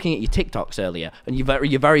 Like I was looking at your TikToks earlier and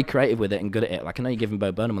you're very creative with it and good at it. Like I know you're giving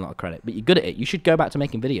Bo Burnham a lot of credit, but you're good at it. You should go back to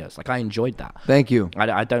making videos. Like I enjoyed that. Think you.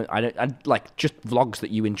 I like just vlogs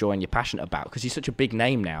that you enjoy and you're passionate about because you're such a big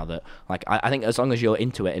name now that like I think as long as you're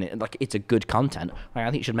into it and it's a good content, like,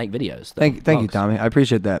 I think you should make videos. Thank you, Tommy. I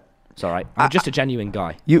appreciate that. It's all right. I'm just a genuine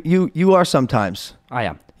guy. You are sometimes. I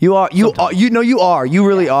am. You are. You are. You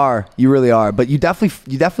really are. You really are. But you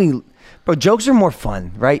definitely. Bro, jokes are more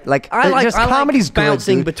fun, right? Like comedy's like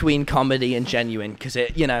bouncing good, between comedy and genuine because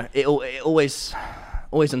it always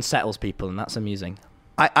unsettles people and that's amusing.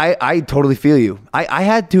 I totally feel you. I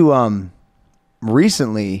had to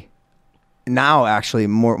recently. Now, actually,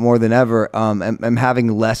 more than ever, I'm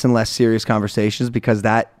having less and less serious conversations because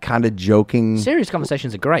that kind of joking. Serious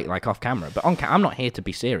conversations are great, like off camera, but on camera, I'm not here to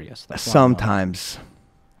be serious. That's sometimes.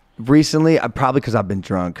 Recently, probably because I've been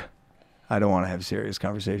drunk. I don't want to have serious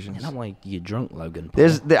conversations. You're not why you're drunk, Logan.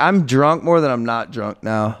 Paul. I'm drunk more than I'm not drunk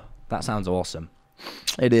now. That sounds awesome.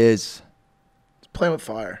 It is. It's playing with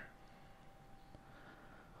fire.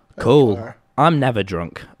 Cool. I'm never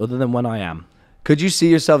drunk, other than when I am. Could you see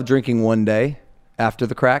yourself drinking one day after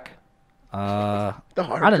the crack? I don't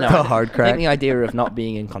know. The hard crack. I think the idea of not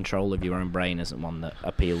being in control of your own brain isn't one that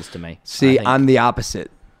appeals to me. See, I'm the opposite.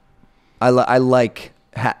 I like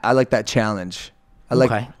that challenge. I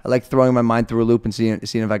like throwing my mind through a loop and seeing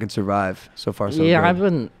if I can survive. So far, so good. Yeah, I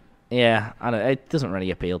wouldn't. Yeah, I don't. It doesn't really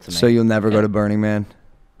appeal to me. So you'll never go to Burning Man?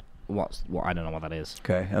 What? I don't know what that is.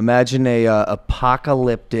 Okay, imagine a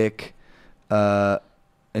apocalyptic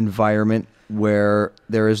environment where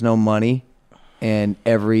there is no money and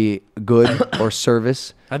every good or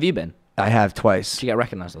service. Have you been? I have twice. Do you get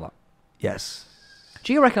recognized a lot? Yes.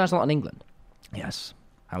 Do you get recognized a lot in England? Yes.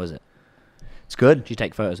 How is it? It's good. Do you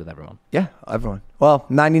take photos with everyone? Yeah, everyone. Well,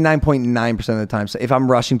 99.9% of the time. So if I'm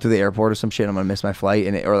rushing to the airport or some shit, I'm gonna miss my flight,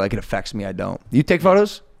 or like it affects me. I don't. You take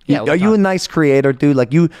photos? Yeah. Are you a nice creator, dude? Like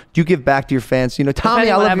do you give back to your fans? You know, Tommy, if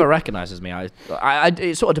I anyone love ever you. recognizes me, I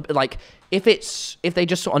it's sort of like if they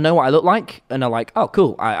just sort of know what I look like and are like, oh,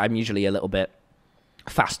 cool. I'm usually a little bit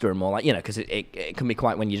faster and more like, you know, because it can be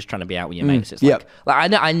quite when you're just trying to be out with your mates. It's like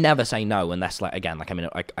I never say no unless like again like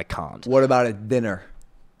I can't. What about at dinner?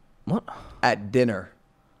 What? At dinner.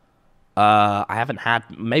 I haven't had.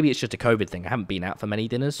 Maybe it's just a COVID thing. I haven't been out for many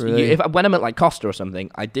dinners. Really? When I'm at like Costa or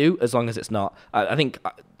something, I do, as long as it's not. I think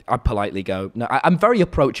I politely go. No, I'm very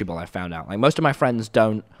approachable. I found out. Like most of my friends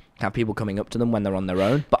don't have people coming up to them when they're on their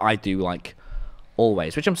own, but I do like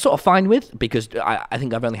always, which I'm sort of fine with because I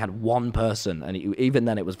think I've only had one person, and even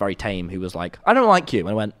then it was very tame, who was like, "I don't like you," and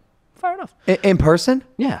I went, "Fair enough." In person?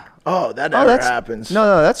 Yeah. Oh, that never happens.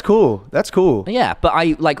 No, that's cool. That's cool. Yeah, but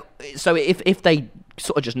I like so if they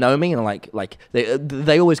sort of just know me and like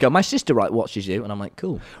they always go, my sister watches you, and I'm like,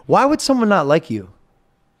 cool. Why would someone not like you?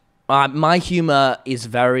 My humor is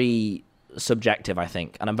very subjective, I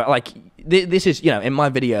think, and I'm like this is, you know, in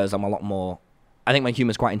my videos I'm a lot more. I think my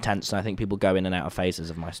humor is quite intense, and I think people go in and out of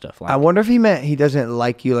phases of my stuff. Like, I wonder if he meant he doesn't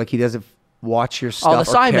like you, like he doesn't watch your stuff. Oh, the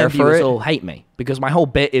or care Sidemen for viewers it. all hate me because my whole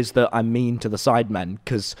bit is that I'm mean to the Sidemen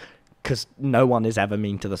because no one is ever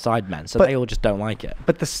mean to the Sidemen, so they all just don't like it.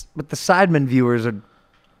 But the Sidemen viewers are,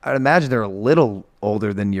 I'd imagine they're a little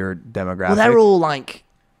older than your demographic. Well, they're all like,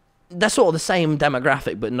 they're sort of the same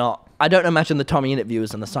demographic, but not. I don't imagine the TommyInnit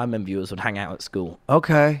viewers and the Sidemen viewers would hang out at school.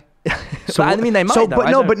 Okay. So I mean, they might. So,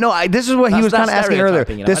 though. This is what he was kind of asking earlier.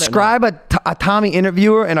 You know, Describe a TommyInnit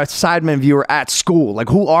viewer and a Sidemen viewer at school. Like,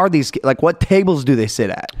 who are these? Like, what tables do they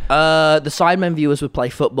sit at? The Sidemen viewers would play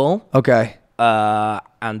football. Okay.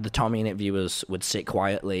 And the TommyInnit viewers would sit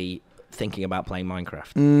quietly thinking about playing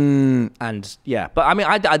Minecraft. And yeah, but I mean,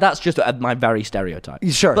 that's just my very stereotype.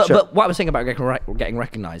 Sure, but, sure. But what I was thinking about getting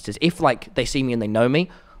recognized is if like they see me and they know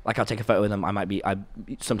me, like I'll take a photo with them. I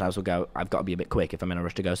sometimes will go, I've got to be a bit quick if I'm in a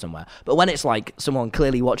rush to go somewhere. But when it's like someone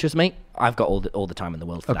clearly watches me, I've got all the time in the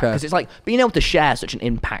world for that. Because it's like being able to share such an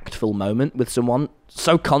impactful moment with someone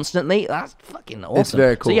so constantly, that's fucking awesome. It's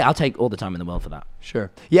very cool. So yeah, I'll take all the time in the world for that. Sure.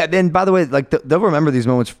 Yeah, then by the way, like they'll remember these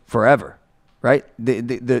moments forever, right?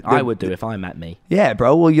 I would do if I met me. Yeah,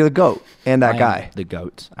 bro. Well, you're the GOAT and that guy. The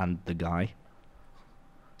GOAT and the guy.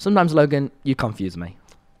 Sometimes, Logan, you confuse me.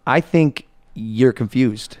 I think you're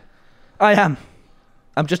confused. I am.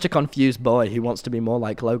 I'm just a confused boy who wants to be more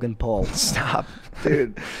like Logan Paul. Stop.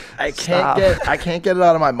 Dude, I can't get it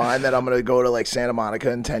out of my mind that I'm gonna go to like Santa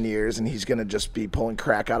Monica in 10 years and he's gonna just be pulling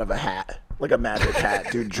crack out of a hat, like a magic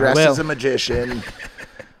hat, dude, dressed as a magician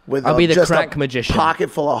with I'll be the just crack a magician.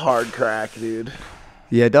 pocket full of hard crack, dude.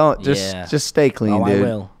 Yeah, don't just stay clean, dude. I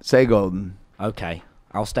will. Stay golden. Okay,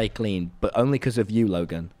 I'll stay clean, but only because of you,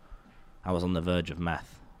 Logan. I was on the verge of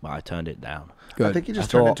meth, but I turned it down. Good. I think you just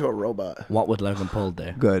turned into a robot. What would Logan Paul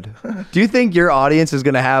do? Good. Do you think your audience is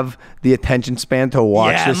going to have the attention span to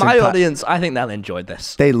watch this? Yeah, my audience, I think they'll enjoy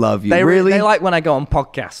this. They love you. They really? They like when I go on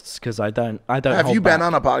podcasts because I don't Have you been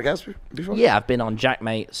on a podcast before? Yeah, I've been on Jack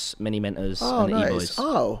Mates, Mini Minters, and nice. E-Boys.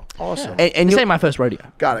 Oh, awesome. Yeah. And this ain't my first rodeo.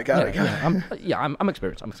 Got it. I'm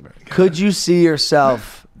experienced. Could you see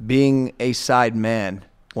yourself being a side man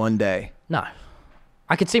one day? No.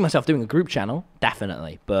 I could see myself doing a group channel,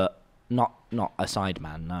 definitely, but not a side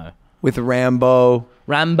man, no. With Rambo,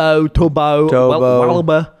 Tubbo,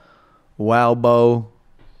 Walbo,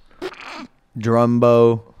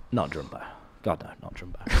 Drumbo. Not Drumbo. God, no, not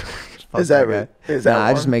Drumbo. Is that right?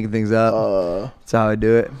 I'm just making things up. That's how I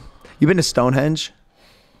do it. You been to Stonehenge?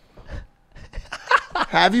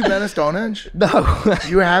 Have you been to Stonehenge? No.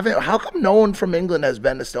 You haven't? How come no one from England has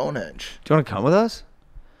been to Stonehenge? Do you want to come with us?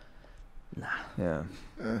 Nah. Yeah.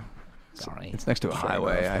 Sorry. It's next to a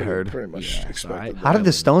highway, I heard. Pretty much expected. How did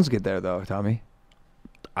the Stones get there, though, Tommy?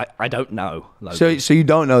 I don't know. Logan. So you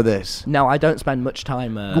don't know this? No, I don't spend much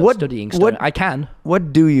time studying Stone. I can.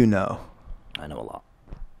 What do you know? I know a lot.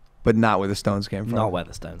 But not where the Stones came from? Not where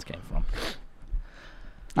the Stones came from.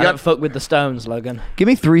 I don't fuck with the Stones, Logan. Give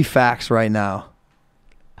me 3 facts right now.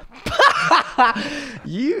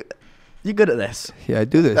 You're good at this. Yeah, I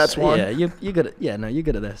do this. That's one. Yeah, you're good at. Yeah, no, you're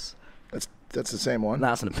good at this. That's the same one.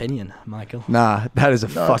 That's an opinion, Michael. Nah, that is a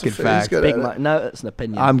fucking fact. No, it's an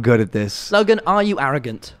opinion. I'm good at this. Logan, are you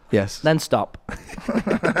arrogant? Yes. Then stop.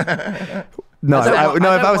 No, if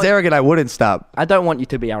I was arrogant, I wouldn't stop. I don't want you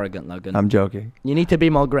to be arrogant, Logan. I'm joking. You need to be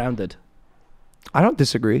more grounded. I don't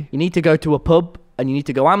disagree. You need to go to a pub and you need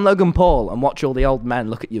to go, I'm Logan Paul, and watch all the old men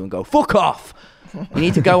look at you and go, fuck off. You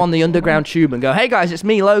need to go on the underground tube and go, hey guys, it's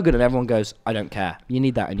me, Logan. And everyone goes, I don't care. You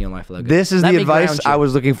need that in your life, Logan. This is the advice I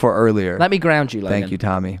was looking for earlier. Let me ground you, Logan. Thank you,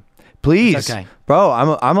 Tommy. Please. It's okay.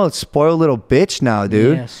 Bro, I'm a spoiled little bitch now,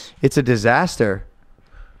 dude. Yes. It's a disaster.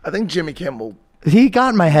 I think Jimmy Kimmel. He got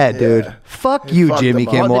in my head, dude. Fuck you, Jimmy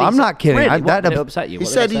Kimmel. I'm not kidding. Really? What did it upset you? He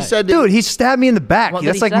said, dude, he stabbed me in the back. What did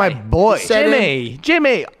That's he like say? my boy.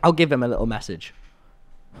 Jimmy. I'll give him a little message.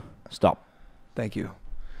 Stop. Thank you.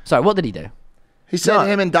 Sorry, what did he do? He said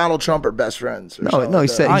him and Donald Trump are best friends. No, he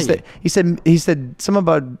said something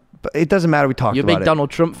about. It doesn't matter. We talked You're a about big it. Donald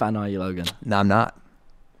Trump fan, are you, Logan? No, I'm not.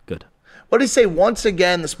 Good. What did he say? Once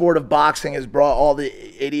again, the sport of boxing has brought all the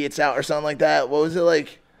idiots out, or something like that. What was it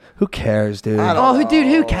like? Who cares, dude?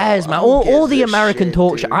 Who cares, man? All the American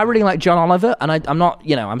talk show. I really like John Oliver, and I'm not,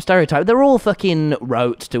 I'm stereotyped. They're all fucking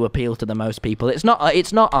wrote to appeal to the most people. It's not art.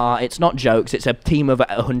 It's not jokes. It's a team of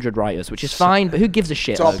 100 writers, which is fine. But who gives a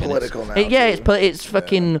shit? It's all Logan? political now. It's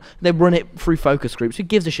fucking. They run it through focus groups. Who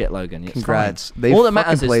gives a shit, Logan? It's Congrats. fine. They all that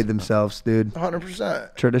fucking matters played is themselves, dude.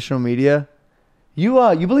 100%. Traditional media. You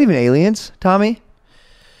believe in aliens, Tommy?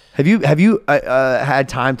 Have you had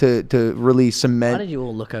time to really cement? Why did you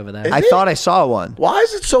all look over there? I thought I saw one. Why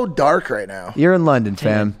is it so dark right now? You're in London,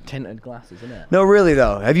 fam. Tinted glasses, isn't it? No, really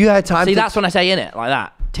though. Have you had time? See, that's when I say in it like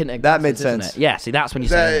that. Tinted glasses. That made isn't sense. it? Yeah. See, that's when you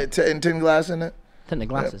Is say that tinted glass in it? tinted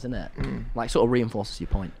glasses, isn't it? Like sort of reinforces your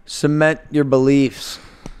point. Cement your beliefs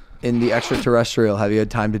in the extraterrestrial. Have you had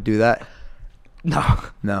time to do that? No,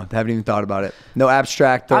 haven't even thought about it. No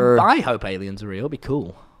abstract or. I hope aliens are real. It'd be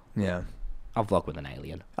cool. Yeah. I'll vlog with an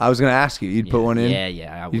alien. I was gonna ask you. You'd put one in.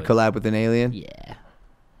 Yeah. You'd collab with an alien. Yeah.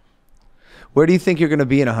 Where do you think you're gonna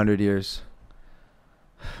be in 100 years?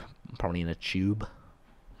 Probably in a tube.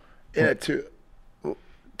 In a tube.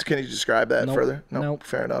 Can you describe that further? No. Nope.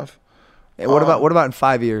 Fair enough. Hey, what about in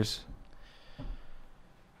 5 years?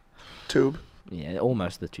 Tube. Yeah,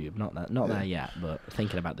 almost the tube. Not there yet, but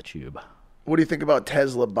thinking about the tube. What do you think about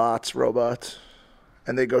Tesla robots,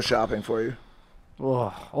 and they go shopping for you?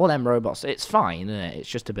 Oh, all them robots. It's fine, isn't it? It's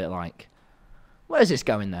just a bit like, where's this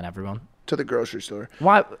going then, everyone? To the grocery store.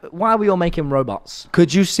 Why are we all making robots?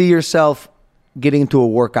 Could you see yourself getting into a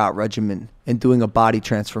workout regimen and doing a body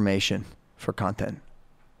transformation for content?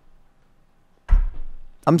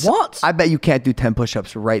 What? I bet you can't do 10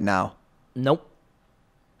 push-ups right now. Nope.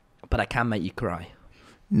 But I can make you cry.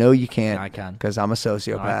 No, you can't. I can. Because I'm a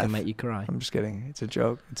sociopath. I can make you cry. I'm just kidding. It's a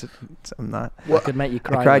joke. I'm not. I could make you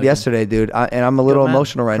cry. I cried Logan. yesterday, dude. And I'm a little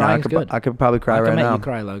emotional right now. I could probably cry right now. I can make you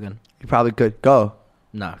cry, Logan. You probably could. Go.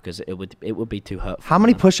 No, because it would be too hurtful. How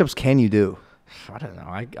many push-ups can you do? I don't know.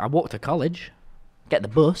 I walk to college, get the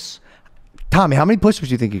bus. Tommy, how many push-ups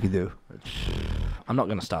do you think you can do? I'm not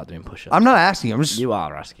going to start doing push-ups. I'm not asking you. You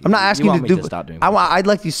are asking. I'm not asking you want to me do. start doing I'd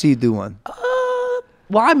like to see you do one.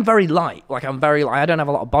 Well, I'm very light. I don't have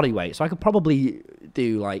a lot of body weight, so I could probably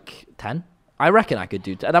do like 10. I reckon I could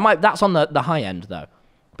do 10. That's on the high end though.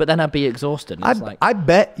 But then I'd be exhausted. And I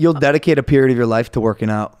bet you'll dedicate a period of your life to working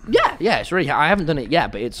out. Yeah, it's really. I haven't done it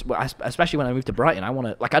yet, but it's especially when I move to Brighton. I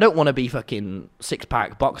want to I don't want to be fucking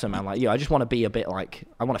 6-pack boxer man like you. I just want to be a bit like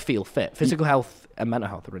I want to feel fit. Physical health and mental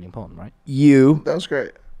health are really important, right? That was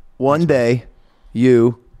great. One day,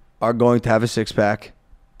 you are going to have a 6-pack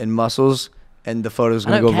and muscles. And the photo's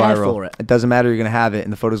going to go viral. It doesn't matter. You're going to have it,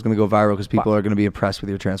 and the photo's going to go viral because people are going to be impressed with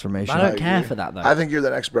your transformation. I don't care for that, though. I think you're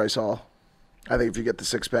the next Bryce Hall. I think if you get the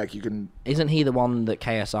 6-pack, you can. Isn't he the one that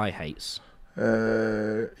KSI hates?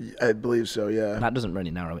 I believe so. Yeah. That doesn't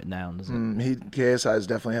really narrow it down, does it? KSI has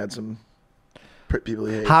definitely had some people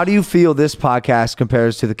he hates. How do you feel this podcast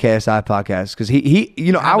compares to the KSI podcast? Because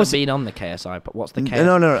I was been on the KSI, but what's the KSI?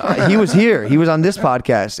 No. He was here. He was on this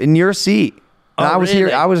podcast in your seat. And I was really?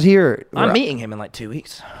 here. I was here. I'm meeting him in like 2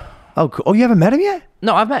 weeks. Oh, cool. Oh, you haven't met him yet?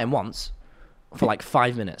 No, I've met him once for like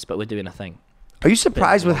 5 minutes, but we're doing a thing. Are you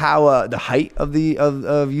surprised with how the height of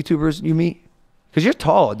YouTubers you meet? Because you're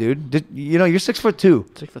tall, dude. You're 6'2".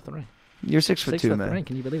 6'3". You're 6'2", man.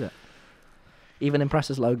 Can you believe it? Even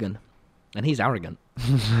impresses Logan, and he's arrogant.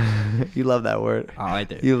 You love that word. Oh, I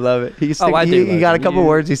do. You love it. I do. He got a couple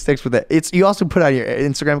words. He sticks with it. You also put on your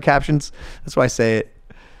Instagram captions. That's why I say it.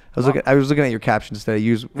 I was looking at your captions today.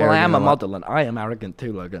 I am a model, and I am arrogant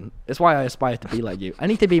too, Logan. It's why I aspire to be like you. I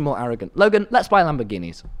need to be more arrogant. Logan, let's buy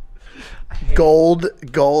Lamborghinis. Gold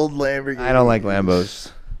Lamborghini. I don't like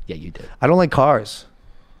Lambos. Yeah, you do. I don't like cars.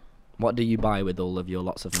 What do you buy with all of your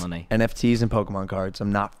lots of money? NFTs and Pokemon cards.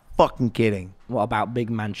 I'm not fucking kidding. What about big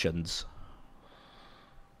mansions?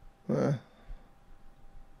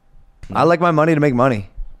 I like my money to make money.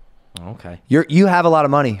 Okay. You have a lot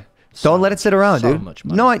of money. Don't let it sit around, so dude. Much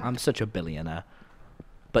money. No, I'm such a billionaire,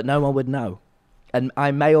 but no one would know. And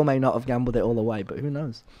I may or may not have gambled it all away, but who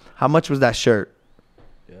knows? How much was that shirt?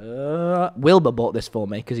 Wilbur bought this for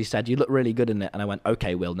me because he said, you look really good in it. And I went,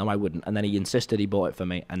 okay, Will. No, I wouldn't. And then he insisted he bought it for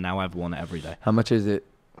me. And now I've worn it every day. How much is it?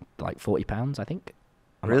 Like £40, I think.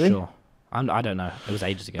 I'm really? not sure. I don't know. It was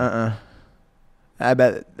ages ago. I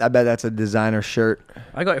bet that's a designer shirt.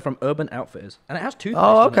 I got it from Urban Outfitters. And it has toothpaste.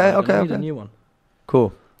 Oh, okay, on it. okay. I need a new one.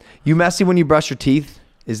 Cool. You messy when you brush your teeth?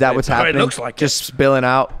 Is that what's happening? It looks like just spilling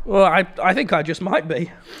out. Well, I think I just might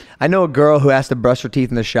be. I know a girl who has to brush her teeth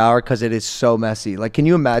in the shower because it is so messy. Like, can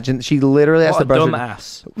you imagine? She literally has to brush her...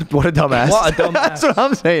 What a dumbass. What a dumbass. That's what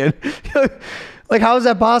I'm saying. Like, how is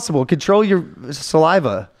that possible? Control your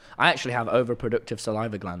saliva. I actually have overproductive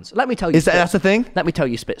saliva glands. Let me tell you. That's the thing? Let me tell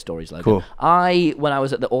you spit stories, Logan. Cool. When I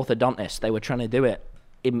was at the orthodontist, they were trying to do it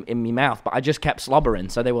in my mouth, but I just kept slobbering.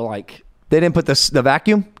 So they were like... They didn't put the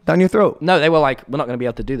vacuum down your throat? No, they were like, we're not going to be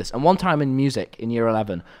able to do this. And one time in music, in year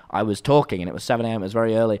 11, I was talking, and it was 7 a.m., it was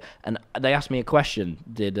very early, and they asked me a question.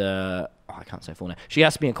 I can't say full name. She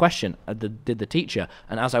asked me a question, did the teacher,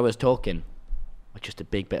 and as I was talking, just a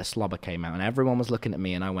big bit of slobber came out, and everyone was looking at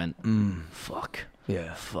me, and I went, fuck.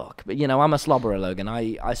 Yeah. Fuck. But, I'm a slobberer, Logan.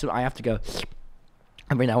 I have to go...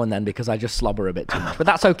 every now and then because I just slobber a bit too much. But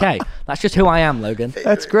that's okay. That's just who I am, Logan.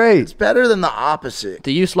 That's great. It's better than the opposite.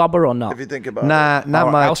 Do you slobber or not? If you think about it. Not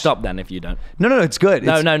much. I'll stop then if you don't. No, it's good.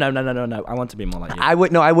 No. I want to be more like you.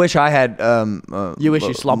 I wish I had you wish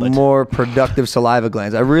you slobbered. More productive saliva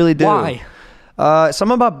glands. I really do. Why?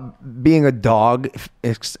 Something about being a dog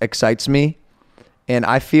excites me. And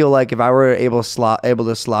I feel like if I were able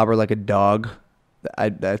to slobber like a dog,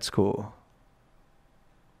 that's cool.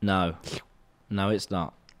 No, it's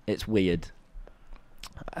not. It's weird.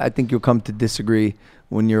 I think you'll come to disagree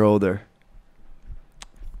when you're older.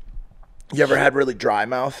 You ever had really dry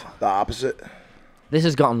mouth? The opposite? This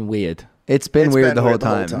has gotten weird. It's been weird the whole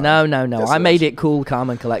time. No. I made it cool, calm,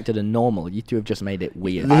 and collected and normal. You two have just made it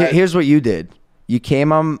weird. Here's what you did. You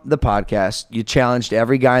came on the podcast. You challenged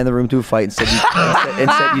every guy in the room to a fight and said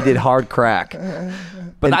you did hard crack.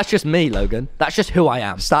 But that's just me, Logan. That's just who I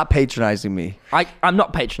am. Stop patronizing me. I'm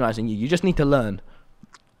not patronizing you. You just need to learn.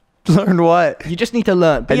 Learn what? You just need to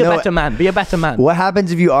learn. Be a better man. Be a better man. What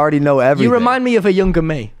happens if you already know everything? You remind me of a younger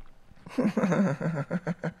me.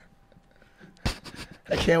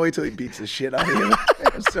 I can't wait till he beats the shit out of you.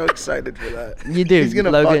 I'm so excited for that. You do, He's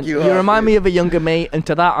gonna Logan. fuck you You up, remind dude. me of a younger me, and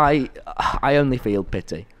to that I only feel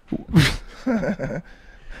pity.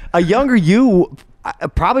 A younger you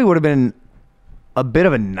probably would have been a bit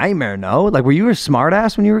of a nightmare, no? Like, were you a smart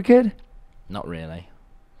ass when you were a kid? Not really.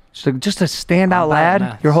 Just a standout lad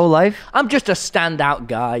maths. your whole life? I'm just a standout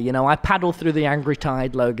guy, I paddle through the angry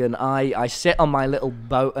tide, Logan. I sit on my little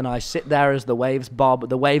boat and I sit there as the waves bob,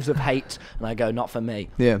 the waves of hate, and I go, not for me.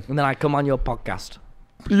 Yeah. And then I come on your podcast.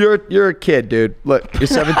 You're a kid, dude. Look, you're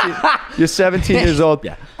 17. You're 17 years old.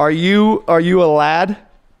 Yeah. Are you a lad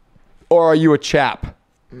or are you a chap?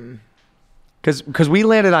 Because we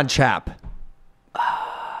landed on chap.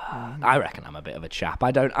 I reckon I'm a bit of a chap.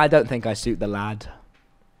 I don't think I suit the lad.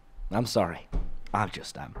 I'm sorry. I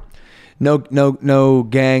just am. No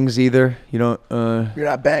gangs either. You don't. You're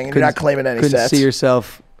not banging. You're not claiming any couldn't sets. see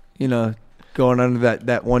yourself, going under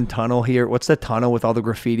that one tunnel here. What's the tunnel with all the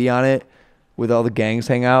graffiti on it, with all the gangs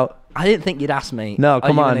hang out? I didn't think you'd ask me. No,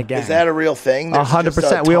 come on. Is that a real thing?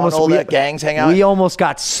 100%. We gangs hang out. We almost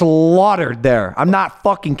got slaughtered there. I'm not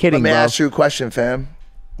fucking kidding, Let me bro. ask you a question, fam.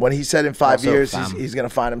 When he said in 5 Also, years fam. he's gonna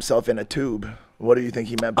find himself in a tube, what do you think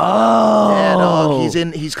he meant by Oh. that? Yeah,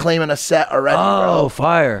 dog. He's claiming a set already, Oh, bro.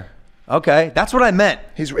 fire. Okay, that's what I meant.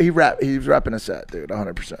 He's repping a set, dude.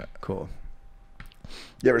 100%. Cool.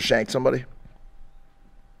 You ever shanked somebody?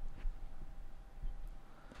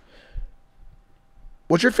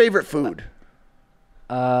 What's your favorite food?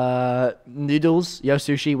 Noodles, yo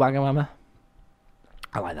sushi, Wagamama.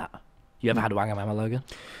 I like that. You ever had Wagamama, Logan?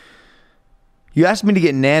 You asked me to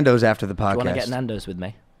get Nando's after the podcast. Do you want to get Nando's with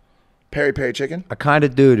me? Peri Peri chicken? I kind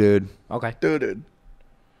of do, dude. Okay. Dude.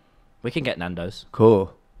 We can get Nando's.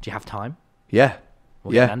 Cool. Do you have time? Yeah.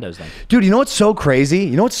 We'll get Nando's then. Dude, you know what's so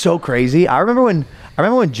crazy? I remember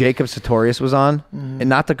when Jacob Sartorius was on, and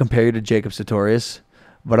not to compare you to Jacob Sartorius,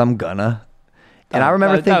 but I'm gonna. And I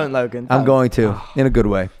remember thinking, don't, Logan. I'm Don't. going to, in a good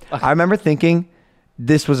way. I remember thinking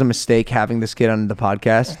this was a mistake having this kid on the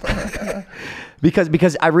podcast.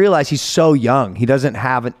 Because I realized he's so young. He doesn't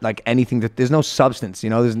have like anything there's no substance,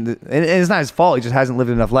 and it's not his fault. He just hasn't lived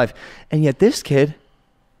enough life. And yet this kid,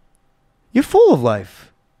 you're full of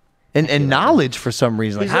life and knowledge for some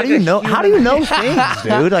reason. Like, how do you know things,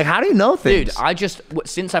 dude? Like, how do you know things? Dude,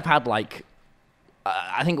 since I've had like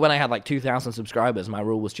I think when I had like 2,000 subscribers, my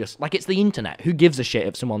rule was just like, it's the internet. Who gives a shit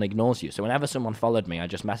if someone ignores you? So whenever someone followed me, I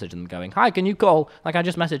just messaged them going, hi, can you call? Like, I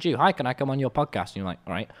just messaged you, hi, can I come on your podcast? And you're like,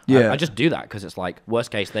 all right. Yeah. I just do that because it's like,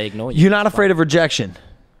 worst case, they ignore you. You're not afraid of rejection?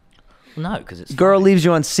 No, because it's Girl fine. leaves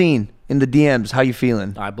you unseen in the DMs. How you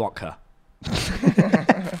feeling? I block her.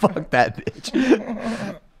 Fuck that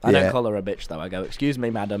bitch. I don't call her a bitch, though. I go, excuse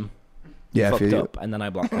me, madam. You Yeah, I fucked feel up. And then I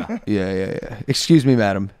block her. Yeah. Excuse me,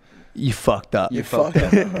 madam. You fucked up. You fucked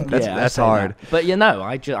up. That's hard. That. But you know,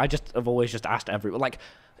 I just have always just asked everyone. Like,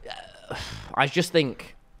 I just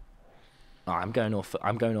think I'm going off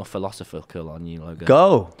philosophical on you, Logan.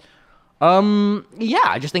 Go. Yeah,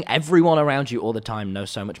 I just think everyone around you all the time knows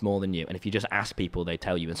so much more than you, and if you just ask people, they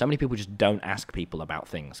tell you. And so many people just don't ask people about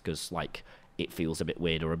things because like it feels a bit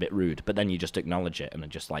weird or a bit rude. But then you just acknowledge it, and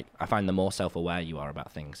just like I find the more self-aware you are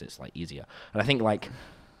about things, it's like easier. And I think like,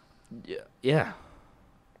 yeah.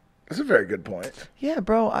 That's a very good point. Yeah,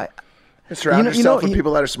 bro. Surround yourself with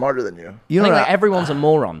people that are smarter than you. I think like everyone's a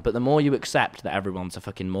moron, but the more you accept that everyone's a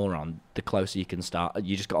fucking moron, the closer you can start.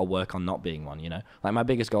 You just got to work on not being one, you know? Like, my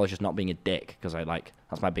biggest goal is just not being a dick, because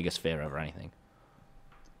that's my biggest fear over anything.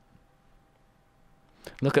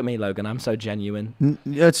 Look at me, Logan. I'm so genuine.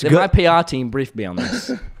 It's good. My PR team briefed me on this.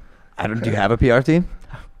 Do you have a PR team?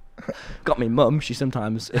 Got me mum. She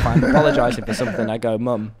sometimes, if I'm apologising for something, I go,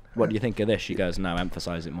 Mum, what do you think of this? She goes, no,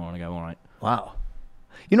 emphasise it more. And I go, all right. Wow.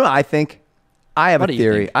 You know what I think? I have a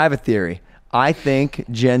theory. I think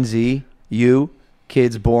Gen Z,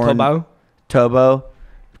 kids born... Tobo,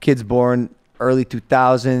 kids born early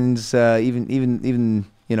 2000s, even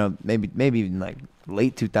you know, maybe even like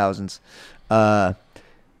late 2000s. I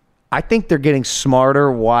think they're getting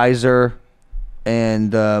smarter, wiser,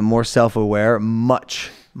 and more self-aware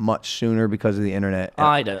much sooner because of the internet.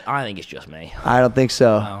 I think it's just me. I don't think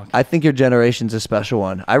so. Oh, okay. I think your generation's a special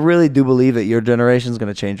one. I really do believe that your generation's going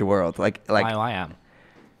to change the world. Like I am.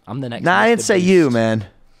 I'm the next. Nah, Mr. I didn't say Beast. you, man.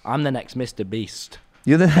 I'm the next Mr. Beast.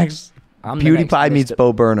 You're the next. PewDiePie meets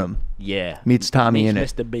Bo Burnham. Yeah. Meets TommyInnit.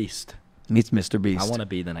 Meets Mr. Beast. Meets Mr. Beast. I want to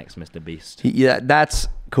be the next Mr. Beast. Yeah, that's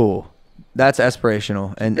cool. That's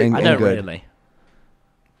aspirational and I don't good. really.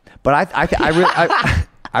 But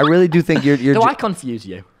I really do think you're. Do I confuse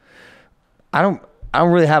you? I don't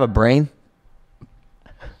really have a brain.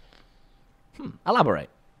 Elaborate.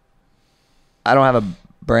 I don't have a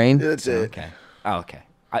brain. That's it. Okay. Oh, okay.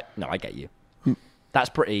 I get you. That's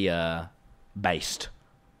pretty based.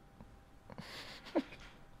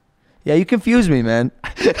 Yeah, you confuse me, man.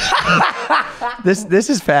 This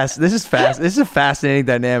is fast. This is a fascinating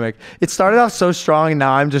dynamic. It started off so strong, and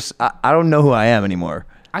now I don't know who I am anymore.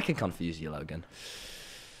 I can confuse you, Logan.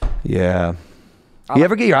 Yeah. You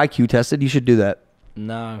ever get your IQ tested? You should do that.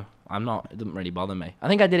 No, I'm not. It doesn't really bother me. I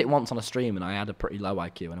think I did it once on a stream, and I had a pretty low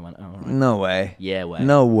IQ, and I went, oh, all right. No way. Yeah, way.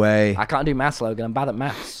 No way. I can't do maths, Logan. I'm bad at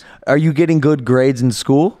maths. Are you getting good grades in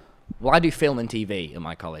school? Well, I do film and TV in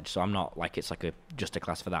my college, so I'm not like it's like just a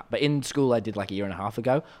class for that. But in school, I did like a year and a half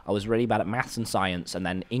ago. I was really bad at maths and science, and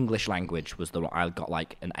then English language was I got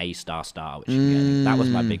like an A star, which that was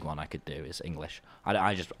my big one I could do is English.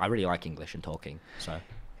 I really like English and talking, so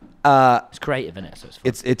it's creative, isn't it? So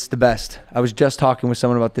it's the best. I was just talking with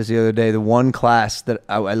someone about this the other day. The one class that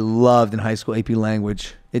I loved in high school, AP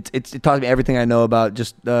Language. It taught me everything I know about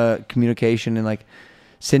just communication and like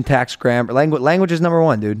syntax, grammar. Language is number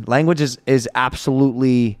one, dude. Language is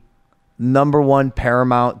absolutely number one,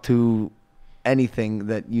 paramount to anything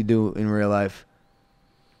that you do in real life.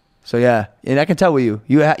 So yeah, and I can tell with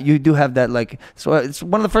you do have that like. So it's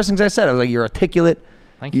one of the first things I said. I was like, you're articulate.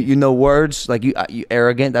 Thank you. You know words. Like you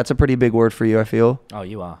arrogant. That's a pretty big word for you, I feel. Oh,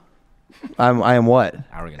 you are. I am what?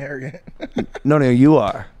 Arrogant. No, you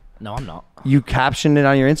are. No, I'm not. You captioned it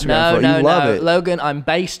on your Instagram. You love it. Logan, I'm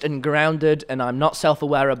based and grounded, and I'm not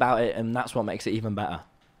self-aware about it, and that's what makes it even better.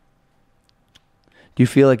 Do you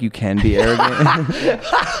feel like you can be arrogant?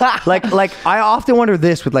 like I often wonder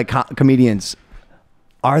this with like comedians.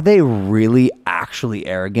 Are they really actually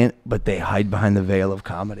arrogant, but they hide behind the veil of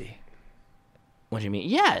comedy? What do you mean?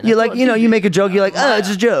 Yeah. You like, you make a joke, you're like, oh, it's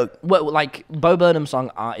a joke. Well, like, Bo Burnham's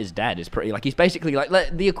song "Art Is Dead" is pretty. Like, he's basically like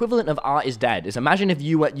the equivalent of "Art Is Dead" is imagine if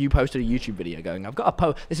you posted a YouTube video going, "I've got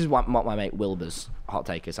a This is what my mate Wilbur's hot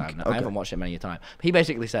take is. I haven't watched it many a time. But he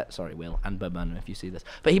basically said, sorry, Will and Bo Burnham, if you see this.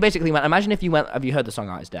 But he basically went, imagine if you went. Have you heard the song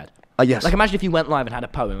 "Art Is Dead"? Yes. Like, imagine if you went live and had a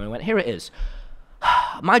poem and went, here it is.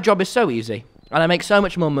 My job is so easy, and I make so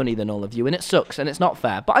much more money than all of you, and it sucks, and it's not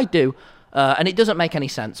fair, but I do. And it doesn't make any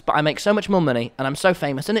sense, but I make so much more money, and I'm so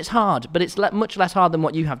famous, and it's hard, but it's much less hard than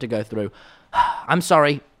what you have to go through. I'm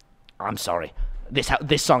sorry.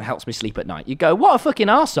 This song helps me sleep at night. You go, what a fucking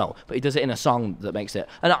arsehole. But he does it in a song that makes it.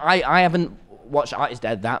 And I haven't watched Art is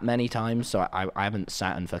Dead that many times, so I haven't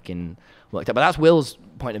sat and fucking worked out. But that's Will's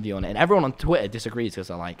point of view on it, and everyone on Twitter disagrees because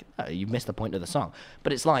they're like, oh, you missed the point of the song.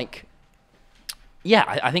 But it's like,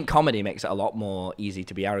 yeah, I think comedy makes it a lot more easy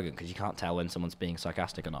to be arrogant because you can't tell when someone's being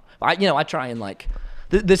sarcastic or not. But I try and like,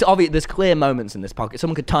 there's clear moments in this podcast.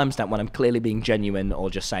 Someone could timestamp when I'm clearly being genuine or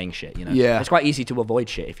just saying shit. Yeah. It's quite easy to avoid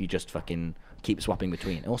shit if you just fucking keep swapping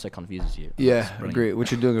between. It also confuses you. Yeah, agree.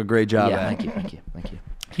 Which you're doing a great job at. Thank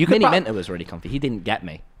you. Mini Minter was really comfy. He didn't get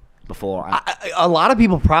me before. A lot of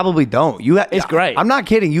people probably don't. It's great. I'm not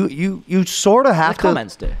kidding. You sort of have the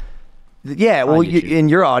comments do. Yeah, well,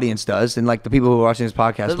 and your audience does, and like the people who are watching this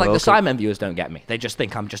podcast. Like the Simon viewers don't get me. They just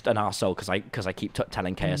think I'm just an arsehole because I keep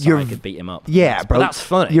telling KSI I could beat him up. Yeah, bro. But that's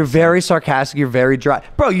funny. You're very sarcastic. You're very dry.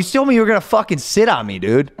 Bro, you told me you were going to fucking sit on me,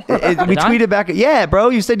 dude. We tweeted back. Yeah, bro.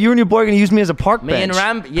 You said you and your boy are going to use me as a park bench. Me and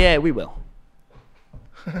Ram? Yeah, we will.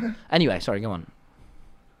 Anyway, sorry, go on.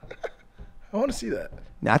 I want to see that.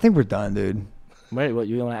 I think we're done, dude. Wait, what,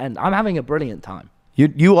 you want to end? I'm having a brilliant time.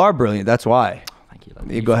 You are brilliant. That's why. Thank you.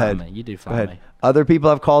 You go ahead. You do fine me. Other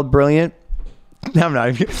people have called brilliant. No, I'm not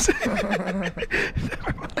even going to say it.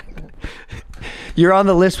 You're on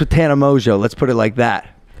the list with Tana Mojo. Let's put it like that.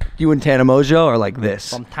 You and Tana Mojo are like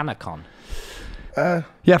this. From Tanacon.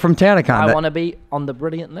 Yeah, from Tanacon. I want to be on the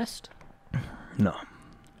brilliant list? No.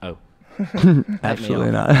 Oh.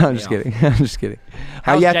 Absolutely not. I'm just kidding. I'm just kidding.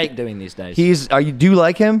 How's Jake doing these days? Do you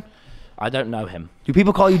like him? I don't know him. Do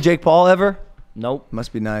people call you Jake Paul ever? Nope.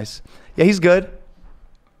 Must be nice. Yeah, he's good.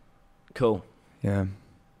 Cool. Yeah.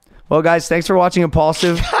 Well, guys, thanks for watching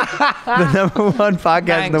Impulsive, the #1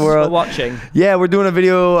 podcast in the world. Thanks for watching. Yeah, we're doing a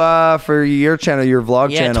video for your channel, your vlog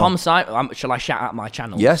channel. Yeah, Tom Simon. Shall I shout out my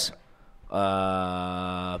channel? Yes.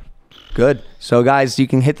 Good. So, guys, you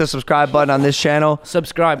can hit the subscribe button on this channel.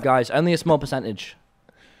 Subscribe, guys. Only a small percentage.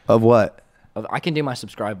 Of what? I can do my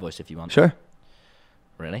subscribe voice if you want. Sure.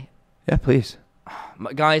 Really? Yeah, please.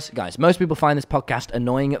 Guys, most people find this podcast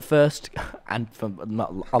annoying at first and for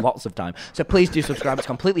lots of time. So please do subscribe. It's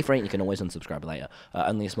completely free. You can always unsubscribe later.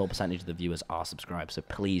 Only a small percentage of the viewers are subscribed. So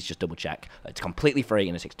please just double check. It's completely free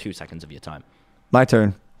and it takes 2 seconds of your time. My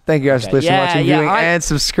turn. Thank you guys for listening, watching, viewing, and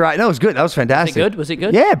subscribe. No, it was good. That was fantastic. Was it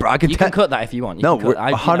good? Yeah, bro. You can cut that if you want. No, we're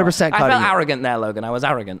 100% cutting. I felt arrogant there, Logan. I was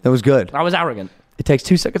arrogant. It was good. I was arrogant. It takes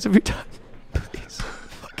 2 seconds of your time. Please.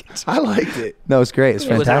 I liked it. No, it's great. It's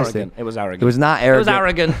fantastic. It was arrogant. It was not arrogant. It was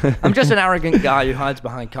arrogant. I'm just an arrogant guy who hides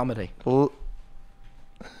behind comedy. Well,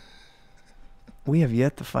 we have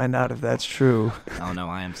yet to find out if that's true. Oh, no,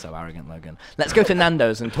 I am so arrogant, Logan. Let's go to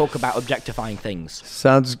Nando's and talk about objectifying things.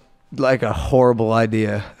 Sounds like a horrible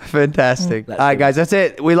idea. Fantastic. All right, guys, that's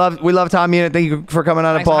it. We love TommyInnit. Thank you for coming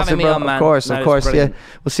on Impulsive, bro. Of course. Yeah.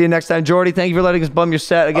 We'll see you next time. Jordy, thank you for letting us bum your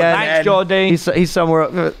set again. Thanks, Jordy. He's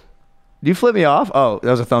somewhere. Do you flip me off? Oh,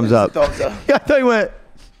 that was a thumbs up. Thumbs up. Yeah, I thought you went.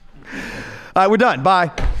 All right, we're done.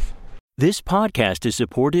 Bye. This podcast is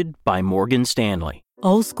supported by Morgan Stanley.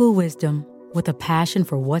 Old school wisdom with a passion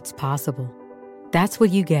for what's possible. That's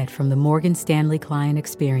what you get from the Morgan Stanley Client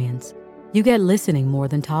Experience. You get listening more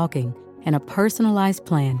than talking and a personalized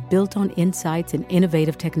plan built on insights and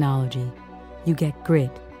innovative technology. You get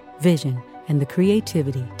grit, vision, and the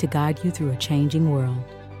creativity to guide you through a changing world.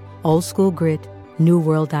 Old school grit, new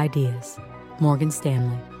world ideas. Morgan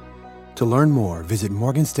Stanley. To learn more, visit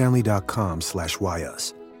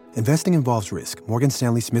morganstanley.com/YUS. Investing involves risk. Morgan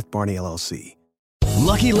Stanley Smith Barney, LLC.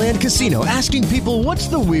 Lucky Land Casino, asking people, what's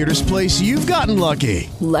the weirdest place you've gotten lucky?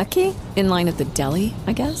 Lucky? In line at the deli,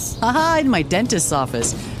 I guess? Aha, in my dentist's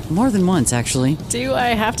office. More than once, actually. Do I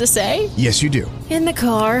have to say? Yes, you do. In the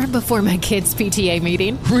car before my kids' PTA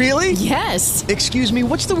meeting. Really? Yes. Excuse me,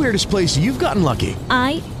 what's the weirdest place you've gotten lucky?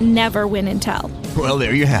 I never win and tell. Well,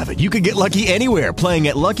 there you have it. You can get lucky anywhere, playing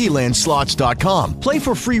at LuckyLandSlots.com. Play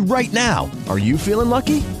for free right now. Are you feeling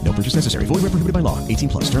lucky? No purchase necessary. Void where prohibited by law.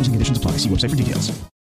 18+. Terms and conditions apply. See website for details.